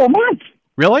last couple of months.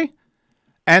 Really?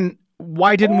 And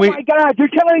why didn't we? Oh my God, you're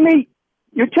telling me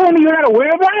you're not aware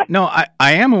of that? No, I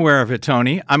am aware of it,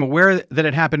 Tony. I'm aware that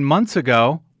it happened months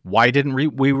ago. Why didn't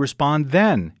we respond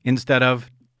then instead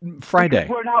of Friday? Because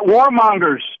we're not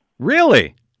warmongers.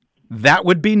 Really? That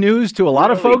would be news to a lot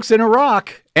of folks in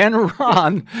Iraq and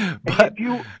Iran. But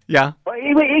yeah.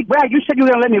 Hey, Brad, you said you were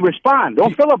going to let me respond.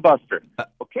 Don't filibuster.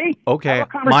 Okay? Okay.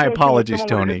 My apologies,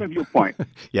 Tony.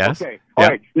 Yes. Okay. All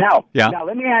right. Now,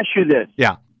 let me ask you this.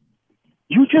 Yeah.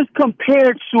 You just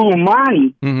compared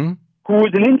Soleimani, who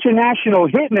was an international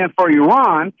hitman for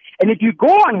Iran, and if you go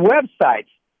on websites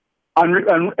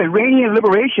on Iranian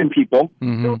liberation people,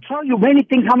 they'll tell you many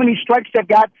things, how many strikes they've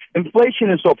got,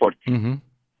 inflation and so forth.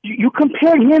 You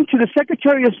compare him to the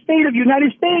Secretary of State of the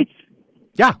United States.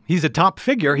 Yeah, he's a top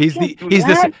figure.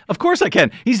 Of course I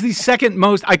can. He's the second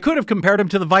most. I could have compared him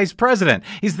to the vice president.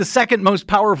 He's the second most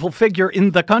powerful figure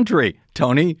in the country,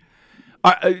 Tony.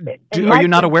 Are you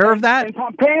not aware of that?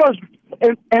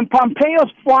 And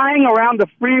Pompeo's flying around the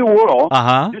free world,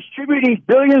 distributing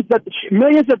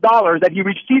millions of dollars that he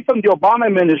received from the Obama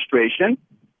administration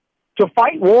to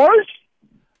fight wars?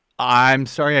 I'm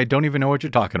sorry, I don't even know what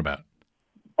you're talking about.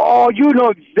 Oh, you know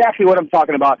exactly what I'm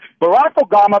talking about. Barack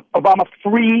Obama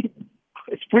freed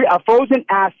frozen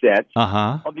assets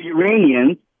of the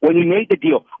Iranians when he made the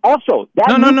deal. Also,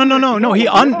 No. He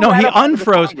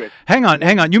unfroze. Hang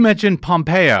on. You mentioned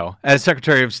Pompeo as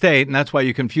Secretary of State, and that's why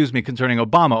you confused me concerning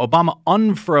Obama. Obama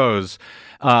unfroze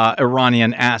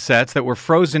Iranian assets that were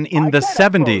frozen in the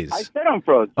 70s. I said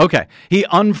unfroze. Okay. He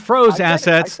unfroze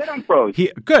assets. I said unfroze.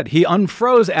 He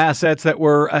unfroze assets that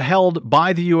were held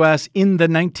by the U.S. in the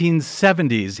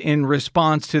 1970s in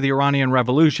response to the Iranian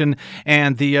Revolution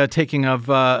and the taking of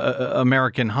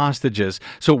American hostages.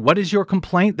 So what is your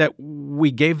complaint, that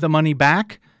we gave the money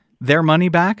back, their money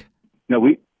back? No,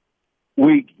 we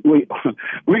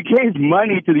gave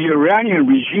money to the Iranian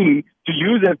regime to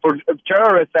use it for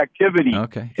terrorist activity.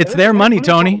 Okay. It's their money,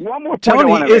 Tony.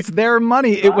 Tony, it's their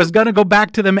money. It was going to go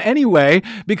back to them anyway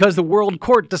because the World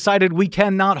Court decided we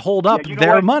cannot hold up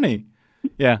their money.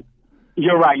 Yeah.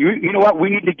 You're right. You know what? We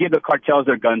need to give the cartels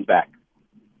their guns back.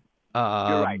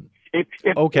 You're right. If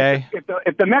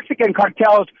the Mexican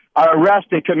cartels are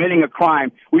arrested committing a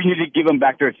crime, we need to give them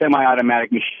back their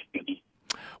semi-automatic machines.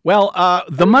 Well,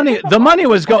 the money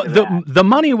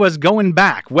was going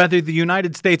back, whether the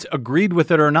United States agreed with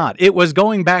it or not. It was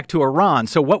going back to Iran.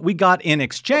 So what we got in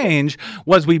exchange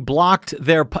was we blocked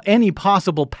any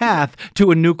possible path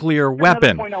to a nuclear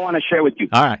weapon. Another point I want to share with you.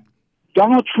 All right.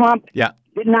 Donald Trump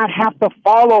did not have to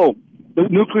follow the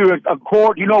nuclear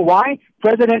accord. You know why?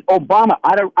 President Obama,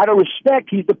 out of respect,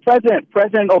 he's the president.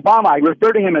 President Obama, I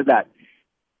refer to him as that.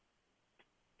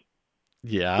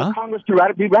 Yeah. For Congress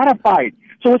to be ratified.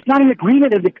 So it's not an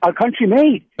agreement that our country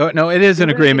made. Oh, no, it is an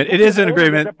agreement. It is an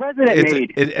agreement. The president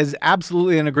made. It is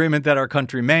absolutely an agreement that our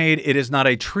country made. It is not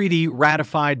a treaty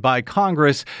ratified by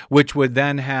Congress, which would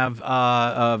then have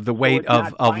the weight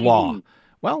of law.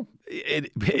 Well,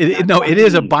 it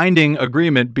is a binding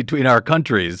agreement between our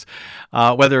countries.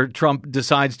 Whether Trump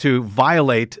decides to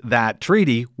violate that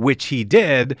treaty, which he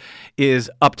did, is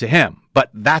up to him. But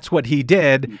that's what he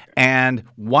did. And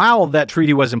while that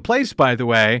treaty was in place, by the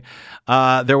way,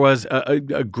 there was a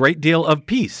great deal of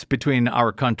peace between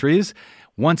our countries.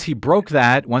 Once he broke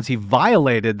that, once he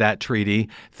violated that treaty,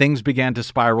 things began to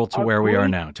spiral to where we are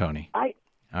now, Tony.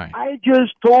 I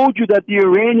just told you that the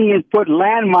Iranians put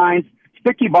landmines,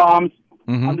 sticky bombs,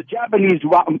 on the Japanese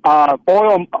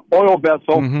oil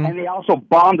vessel, and they also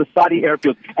bombed the Saudi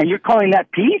airfields. And you're calling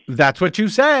that peace? That's what you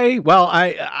say. Well,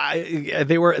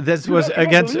 this was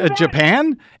against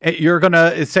Japan. You're going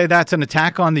to say that's an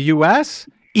attack on the U.S.?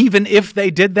 Even if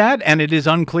they did that, and it is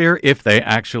unclear if they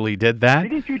actually did that.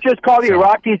 Didn't you just call the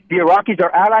Iraqis? The Iraqis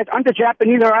are allies. Aren't the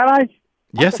Japanese our allies?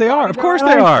 Yes, they are. Of course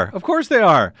they are. Of course they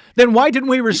are. Then why didn't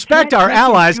we respect our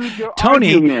allies?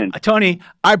 Tony,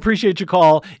 I appreciate your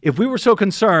call. If we were so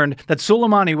concerned that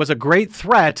Soleimani was a great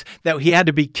threat, that he had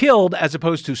to be killed as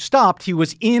opposed to stopped, he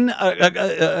was in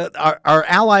our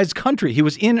allies' country. He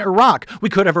was in Iraq. We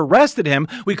could have arrested him.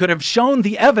 We could have shown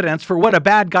the evidence for what a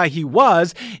bad guy he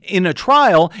was in a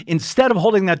trial. Instead of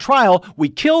holding that trial, we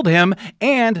killed him,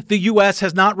 and the U.S.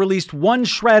 has not released one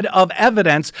shred of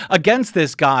evidence against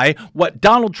this guy. What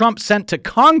Donald Trump sent to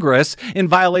Congress in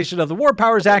violation of the War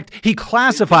Powers Act, he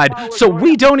classified. So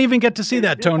we don't even get to see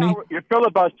that, Tony. You're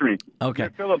filibustering. Okay. You're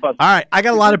filibustering. All right. I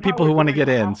got a lot of people who want to get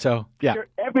in. So, yeah.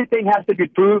 Everything has to be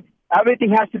proved.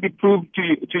 Everything has to be proved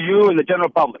to you and the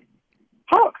general public.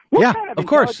 What kind of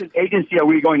intelligence agency are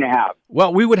we going to have?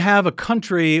 Well, we would have a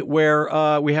country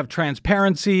where we have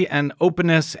transparency and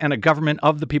openness and a government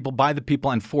of the people, by the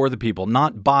people, and for the people,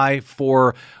 not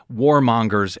for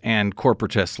warmongers and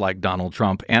corporatists like Donald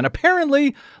Trump and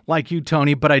apparently like you,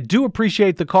 Tony. But I do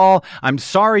appreciate the call. I'm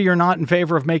sorry you're not in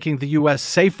favor of making the U.S.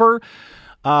 safer.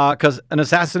 Because an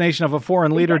assassination of a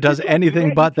foreign leader does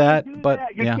anything but that.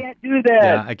 But you can't do that.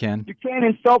 Yeah, I can. You can't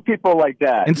insult people like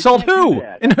that. Insult who?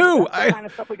 And who? That's the kind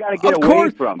of stuff we got to get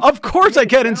away from. Of course I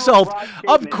get insult.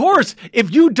 Of course.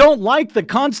 If you don't like the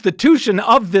Constitution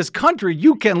of this country,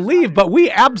 you can leave. But we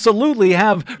absolutely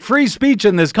have free speech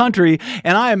in this country,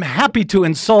 and I am happy to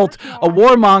insult a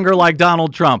warmonger like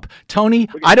Donald Trump. Tony,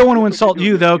 I don't want to insult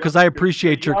you, though, because I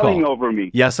appreciate your call. You're yelling over me.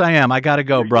 Yes, I am. I got to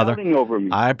go, brother. You're yelling over me.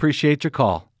 I appreciate your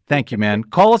call. Thank you, man.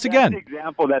 Call us again. That's the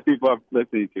example that people are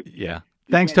listening to. Yeah.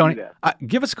 Thanks, Tony.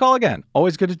 Give us a call again.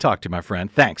 Always good to talk to you, my friend.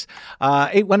 Thanks.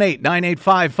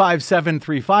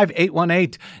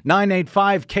 818-985-5735,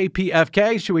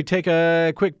 818-985-KPFK. Should we take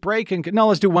a quick break? No,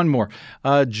 let's do one more.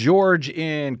 George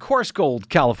in Coarsegold,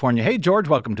 California. Hey, George,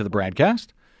 welcome to the BradCast.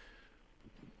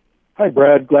 Hi,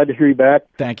 Brad. Glad to hear you back.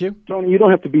 Thank you. Tony, you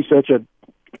don't have to be such a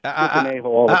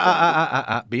a-hole.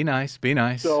 Be nice.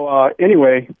 So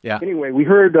anyway, we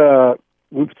heard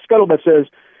scuttlebutt says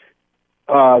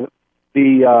the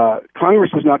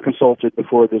Congress was not consulted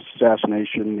before this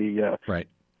assassination. The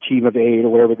team of 8 or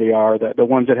whatever they are, the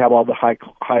ones that have all the high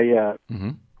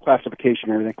classification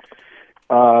and everything.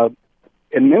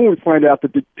 And then we find out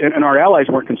that and our allies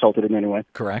weren't consulted in any way.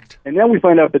 Correct. And then we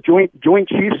find out the Joint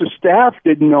Chiefs of Staff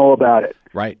didn't know about it.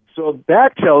 Right. So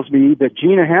that tells me that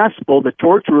Gina Haspel, the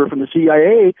torturer from the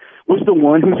CIA, was the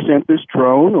one who sent this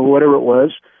drone or whatever it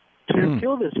was to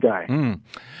kill this guy.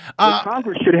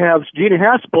 Congress should have Gina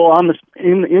Haspel on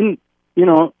in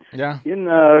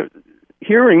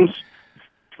hearings,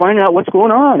 find out what's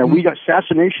going on. Are we an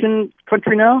assassination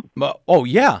country now? Oh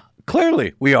yeah.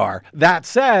 Clearly, we are. That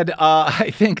said, I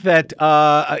think that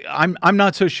I'm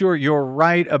not so sure you're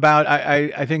right about.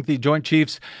 I think the Joint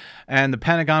Chiefs and the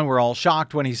Pentagon were all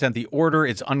shocked when he sent the order.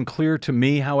 It's unclear to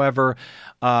me, however,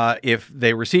 if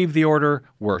they received the order,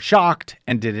 were shocked,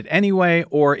 and did it anyway,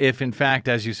 or if, in fact,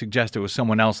 as you suggest, it was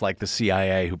someone else like the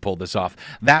CIA who pulled this off.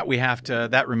 That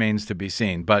remains to be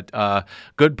seen. But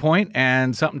good point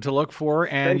and something to look for.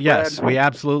 And yes, we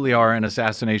absolutely are an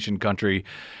assassination country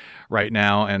right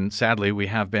now, and sadly, we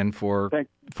have been for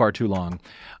far too long.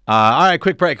 All right,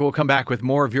 quick break. We'll come back with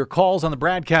more of your calls on the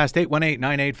BradCast,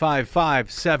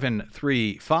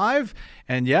 818-985-5735.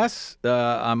 And yes,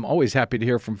 I'm always happy to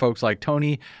hear from folks like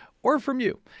Tony or from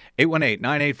you.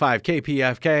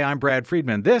 818-985-KPFK. I'm Brad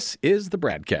Friedman. This is the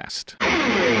BradCast.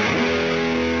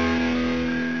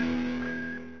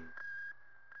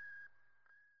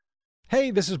 Hey,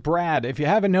 this is Brad. If you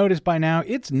haven't noticed by now,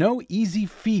 it's no easy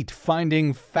feat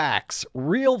finding facts,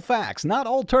 real facts, not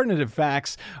alternative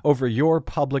facts, over your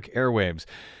public airwaves.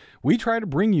 We try to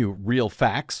bring you real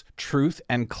facts, truth,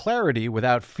 and clarity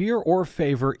without fear or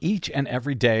favor each and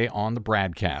every day on the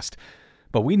BradCast.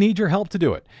 But we need your help to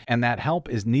do it, and that help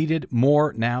is needed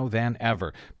more now than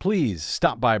ever. Please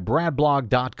stop by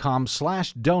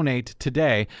bradblog.com/donate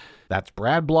today. That's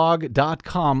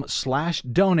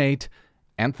bradblog.com/donate,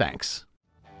 and thanks.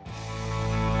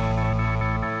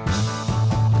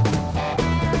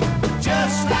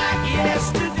 Just like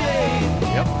yesterday.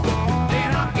 Yep.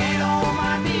 Then I'll get on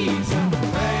my knees and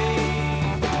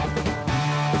pray.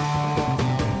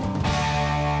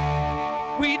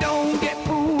 We don't get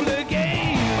fooled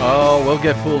again. Oh, we'll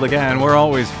get fooled again. We're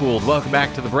always fooled. Welcome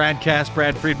back to the BradCast.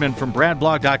 Brad Friedman from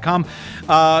bradblog.com.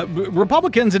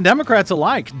 Republicans and Democrats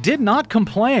alike did not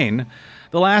complain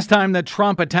the last time that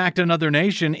Trump attacked another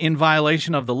nation in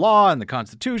violation of the law and the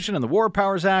Constitution and the War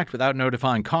Powers Act without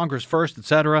notifying Congress first,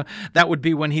 etc. That would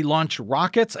be when he launched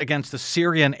rockets against the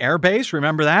Syrian air base.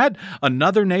 Remember that?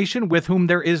 Another nation with whom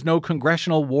there is no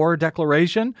congressional war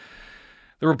declaration.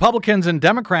 The Republicans and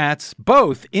Democrats,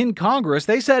 both in Congress,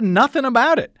 they said nothing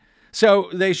about it. So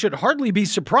they should hardly be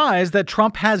surprised that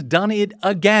Trump has done it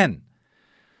again.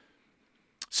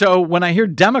 So when I hear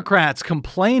Democrats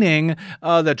complaining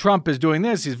that Trump is doing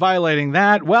this, he's violating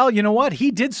that, well, you know what? He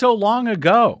did so long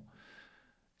ago,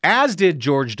 as did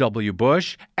George W.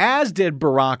 Bush, as did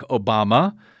Barack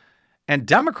Obama. And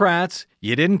Democrats,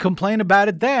 you didn't complain about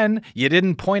it then. You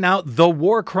didn't point out the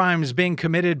war crimes being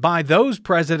committed by those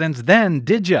presidents then,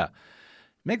 did you?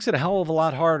 Makes it a hell of a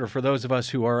lot harder for those of us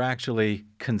who are actually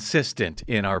consistent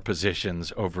in our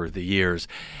positions over the years.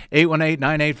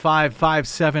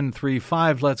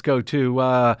 818-985-5735. Let's go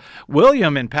to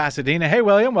William in Pasadena. Hey,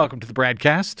 William, welcome to the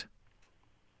BradCast.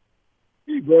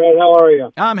 Hey, Brad, how are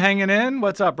you? I'm hanging in.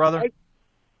 What's up, brother?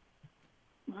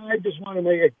 I just want to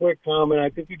make a quick comment. I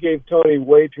think you gave Tony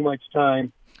way too much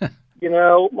time. You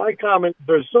know, my comment,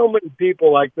 there's so many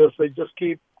people like this, they just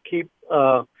keep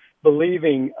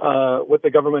believing what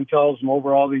the government tells them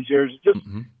over all these years. It just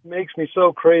makes me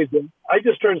so crazy. I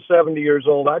just turned 70 years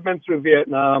old. I've been through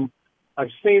Vietnam. I've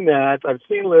seen that. I've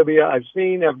seen Libya. I've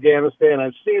seen Afghanistan.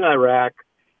 I've seen Iraq.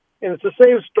 And it's the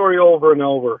same story over and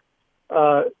over.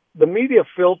 The media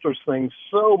filters things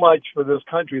so much for this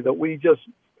country that we're just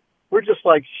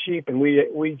like sheep, and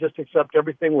we just accept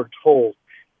everything we're told.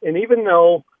 And even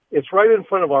though it's right in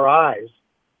front of our eyes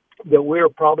that we're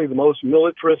probably the most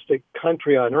militaristic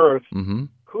country on earth,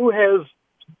 who has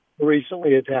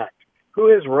recently attacked? Who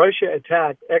has Russia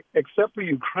attacked, except for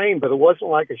Ukraine, but it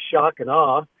wasn't like a shock and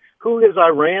awe? Who has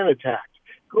Iran attacked?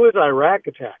 Who has Iraq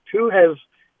attacked? Who has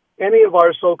any of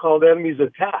our so-called enemies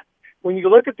attacked? When you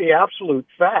look at the absolute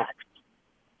facts,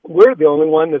 we're the only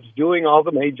one that's doing all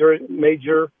the major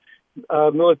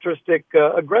militaristic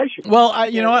aggression. Well,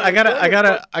 you know what? I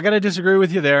gotta disagree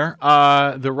with you there.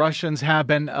 The Russians have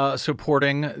been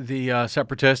supporting the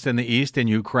separatists in the east in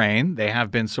Ukraine. They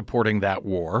have been supporting that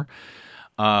war.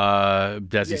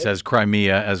 Desi says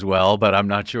Crimea as well, but I'm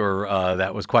not sure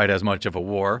that was quite as much of a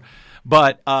war.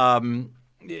 But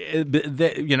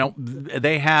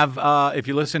they have. If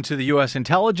you listen to the U.S.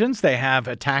 intelligence, they have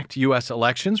attacked U.S.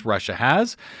 elections. Russia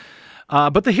has.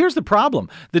 But here's the problem: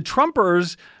 the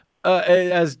Trumpers.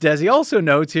 As Desi also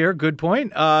notes here, good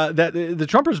point, that the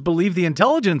Trumpers believe the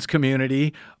intelligence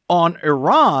community on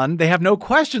Iran. They have no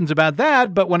questions about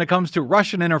that. But when it comes to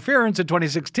Russian interference in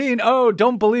 2016,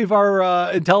 don't believe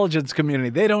our intelligence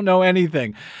community. They don't know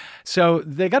anything. So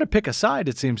they got to pick a side,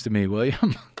 it seems to me,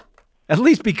 William. At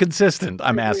least be consistent,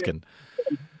 I'm asking.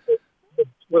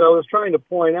 What I was trying to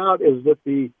point out is that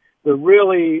the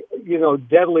really,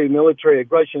 deadly military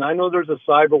aggression. I know there's a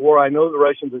cyber war. I know the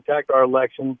Russians attacked our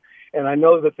election, and I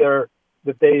know that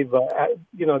they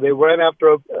ran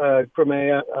after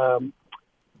Crimea,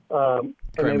 and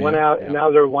they went out, and now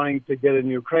they're wanting to get in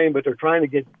Ukraine, but they're trying to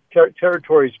get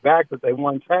territories back that they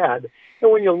once had.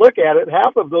 And when you look at it,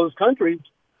 half of those countries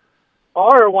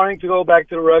are wanting to go back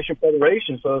to the Russian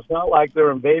Federation, so it's not like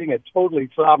they're invading a totally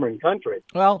sovereign country.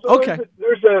 Well, so okay.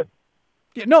 There's a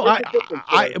No,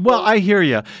 I hear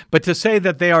you. But to say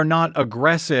that they are not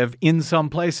aggressive in some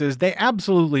places, they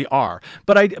absolutely are.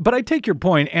 But I take your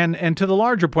point, and to the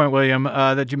larger point, William,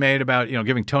 that you made about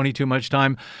giving Tony too much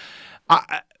time.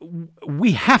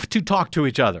 We have to talk to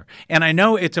each other. And I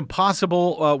know it's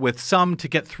impossible with some to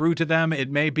get through to them. It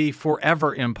may be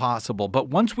forever impossible. But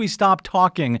once we stop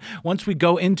talking, once we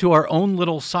go into our own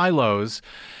little silos,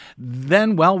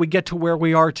 then, we get to where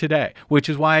we are today, which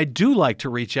is why I do like to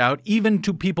reach out, even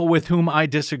to people with whom I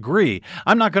disagree.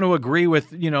 I'm not going to agree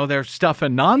with, their stuff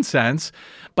and nonsense,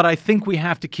 but I think we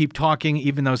have to keep talking,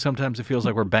 even though sometimes it feels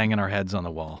like we're banging our heads on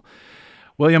the wall.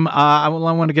 William, I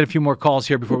want to get a few more calls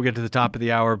here before we get to the top of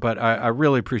the hour, but I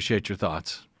really appreciate your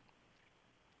thoughts.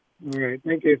 All right.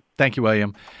 Thank you. Thank you,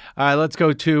 William. Let's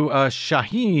go to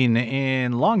Shaheen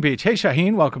in Long Beach. Hey,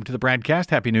 Shaheen. Welcome to the BradCast.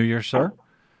 Happy New Year, sir.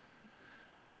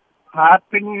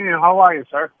 Happy New Year. How are you,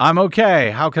 sir? I'm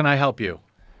okay. How can I help you?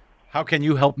 How can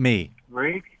you help me?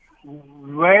 Very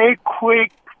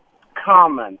quick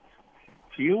comment.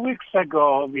 A few weeks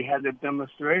ago, we had a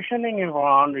demonstration in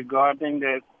Iran regarding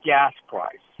the gas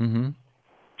price.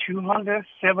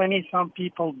 270-some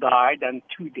people died in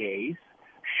 2 days,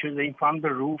 shooting from the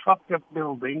roof of the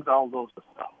buildings, all those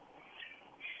stuff.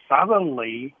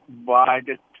 Suddenly, by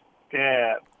the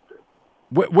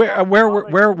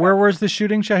Where was the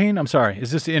shooting, Shaheen? I'm sorry.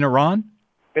 Is this in Iran?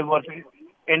 it was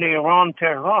in Iran,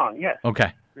 Tehran, yes.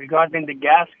 Okay. Regarding the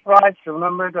gas price,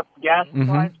 remember the gas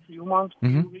price a few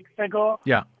weeks ago?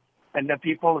 Yeah. And the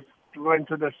people went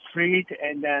to the street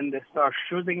and then they start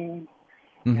shooting.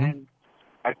 And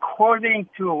according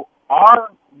to our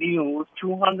news,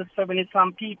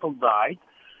 270-some people died,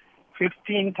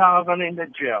 15,000 in the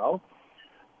jail.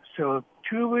 So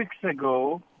 2 weeks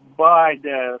ago, by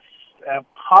the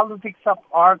politics of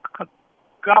our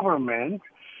government,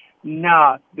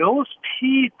 now those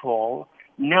people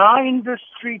now in the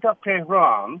street of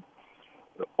Tehran,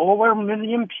 over 1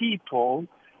 million people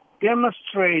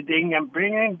demonstrating and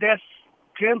bringing this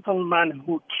gentleman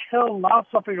who killed lots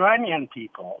of Iranian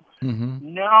people.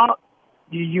 Now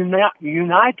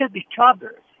united each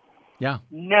other. Yeah.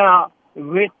 Now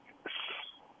with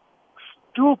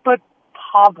stupid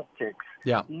politics.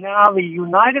 Yeah. Now we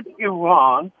united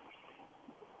Iran,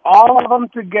 all of them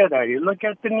together. You look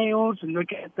at the news,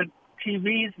 look at the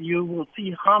TVs, you will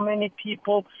see how many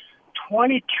people,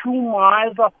 22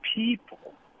 miles of people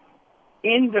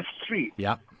in the street.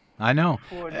 Yeah, I know.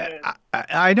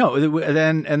 I know.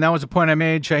 And that was the point I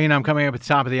made, Shaheen. I'm coming up at the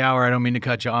top of the hour. I don't mean to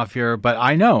cut you off here, but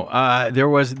I know there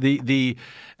was the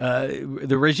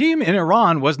regime in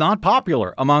Iran was not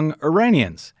popular among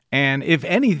Iranians. And if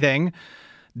anything,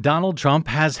 Donald Trump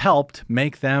has helped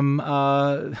make them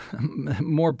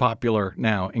more popular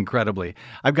now, incredibly.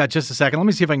 I've got just a second. Let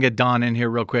me see if I can get Don in here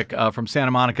real quick from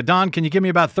Santa Monica. Don, can you give me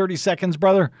about 30 seconds,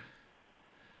 brother?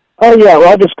 Oh, yeah.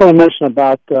 Well, I just going to mention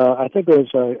about, I think it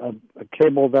was a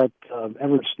cable that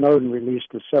Edward Snowden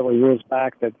released several years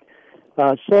back that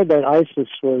said that ISIS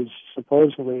was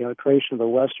supposedly a creation of the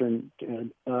Western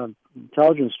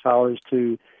intelligence powers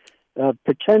to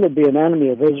pretend to be an enemy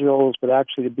of Israel's, but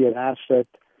actually to be an asset.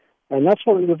 And that's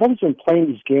what we've always been playing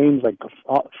these games, like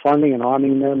funding and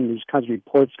arming them, and these kinds of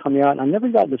reports coming out. And I never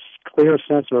got this clear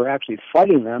sense that we're actually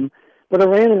fighting them, but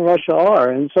Iran and Russia are.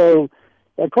 And so,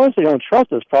 of course, they don't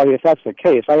trust us, probably, if that's the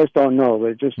case. I just don't know.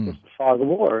 But it's just the fog of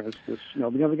war. It's just,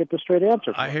 we never get the straight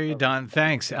answer. I hear you, Don.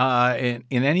 Thanks. In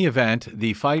any event,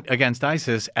 the fight against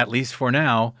ISIS, at least for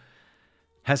now,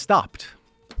 has stopped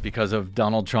because of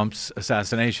Donald Trump's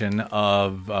assassination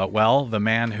of, the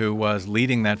man who was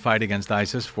leading that fight against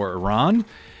ISIS for Iran.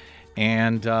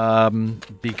 And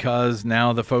because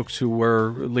now the folks who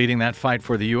were leading that fight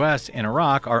for the U.S. in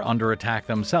Iraq are under attack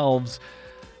themselves,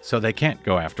 so they can't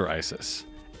go after ISIS.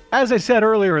 As I said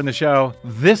earlier in the show,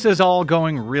 this is all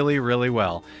going really, really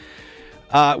well.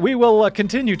 We will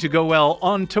continue to go well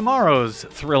on tomorrow's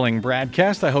thrilling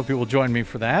BradCast. I hope you will join me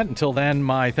for that. Until then,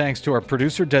 my thanks to our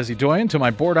producer, Desi Doyen, to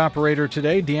my board operator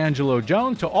today, D'Angelo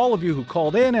Jones, to all of you who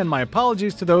called in, and my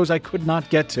apologies to those I could not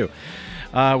get to.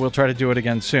 We'll try to do it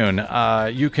again soon.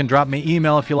 You can drop me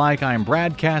email if you like. I am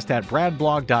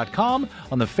bradcast@bradblog.com.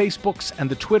 On the Facebooks and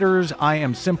the Twitters, I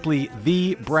am simply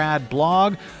The Brad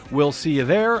Blog. We'll see you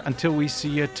there until we see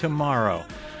you tomorrow.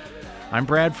 I'm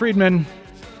Brad Friedman.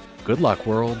 Good luck,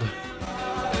 world.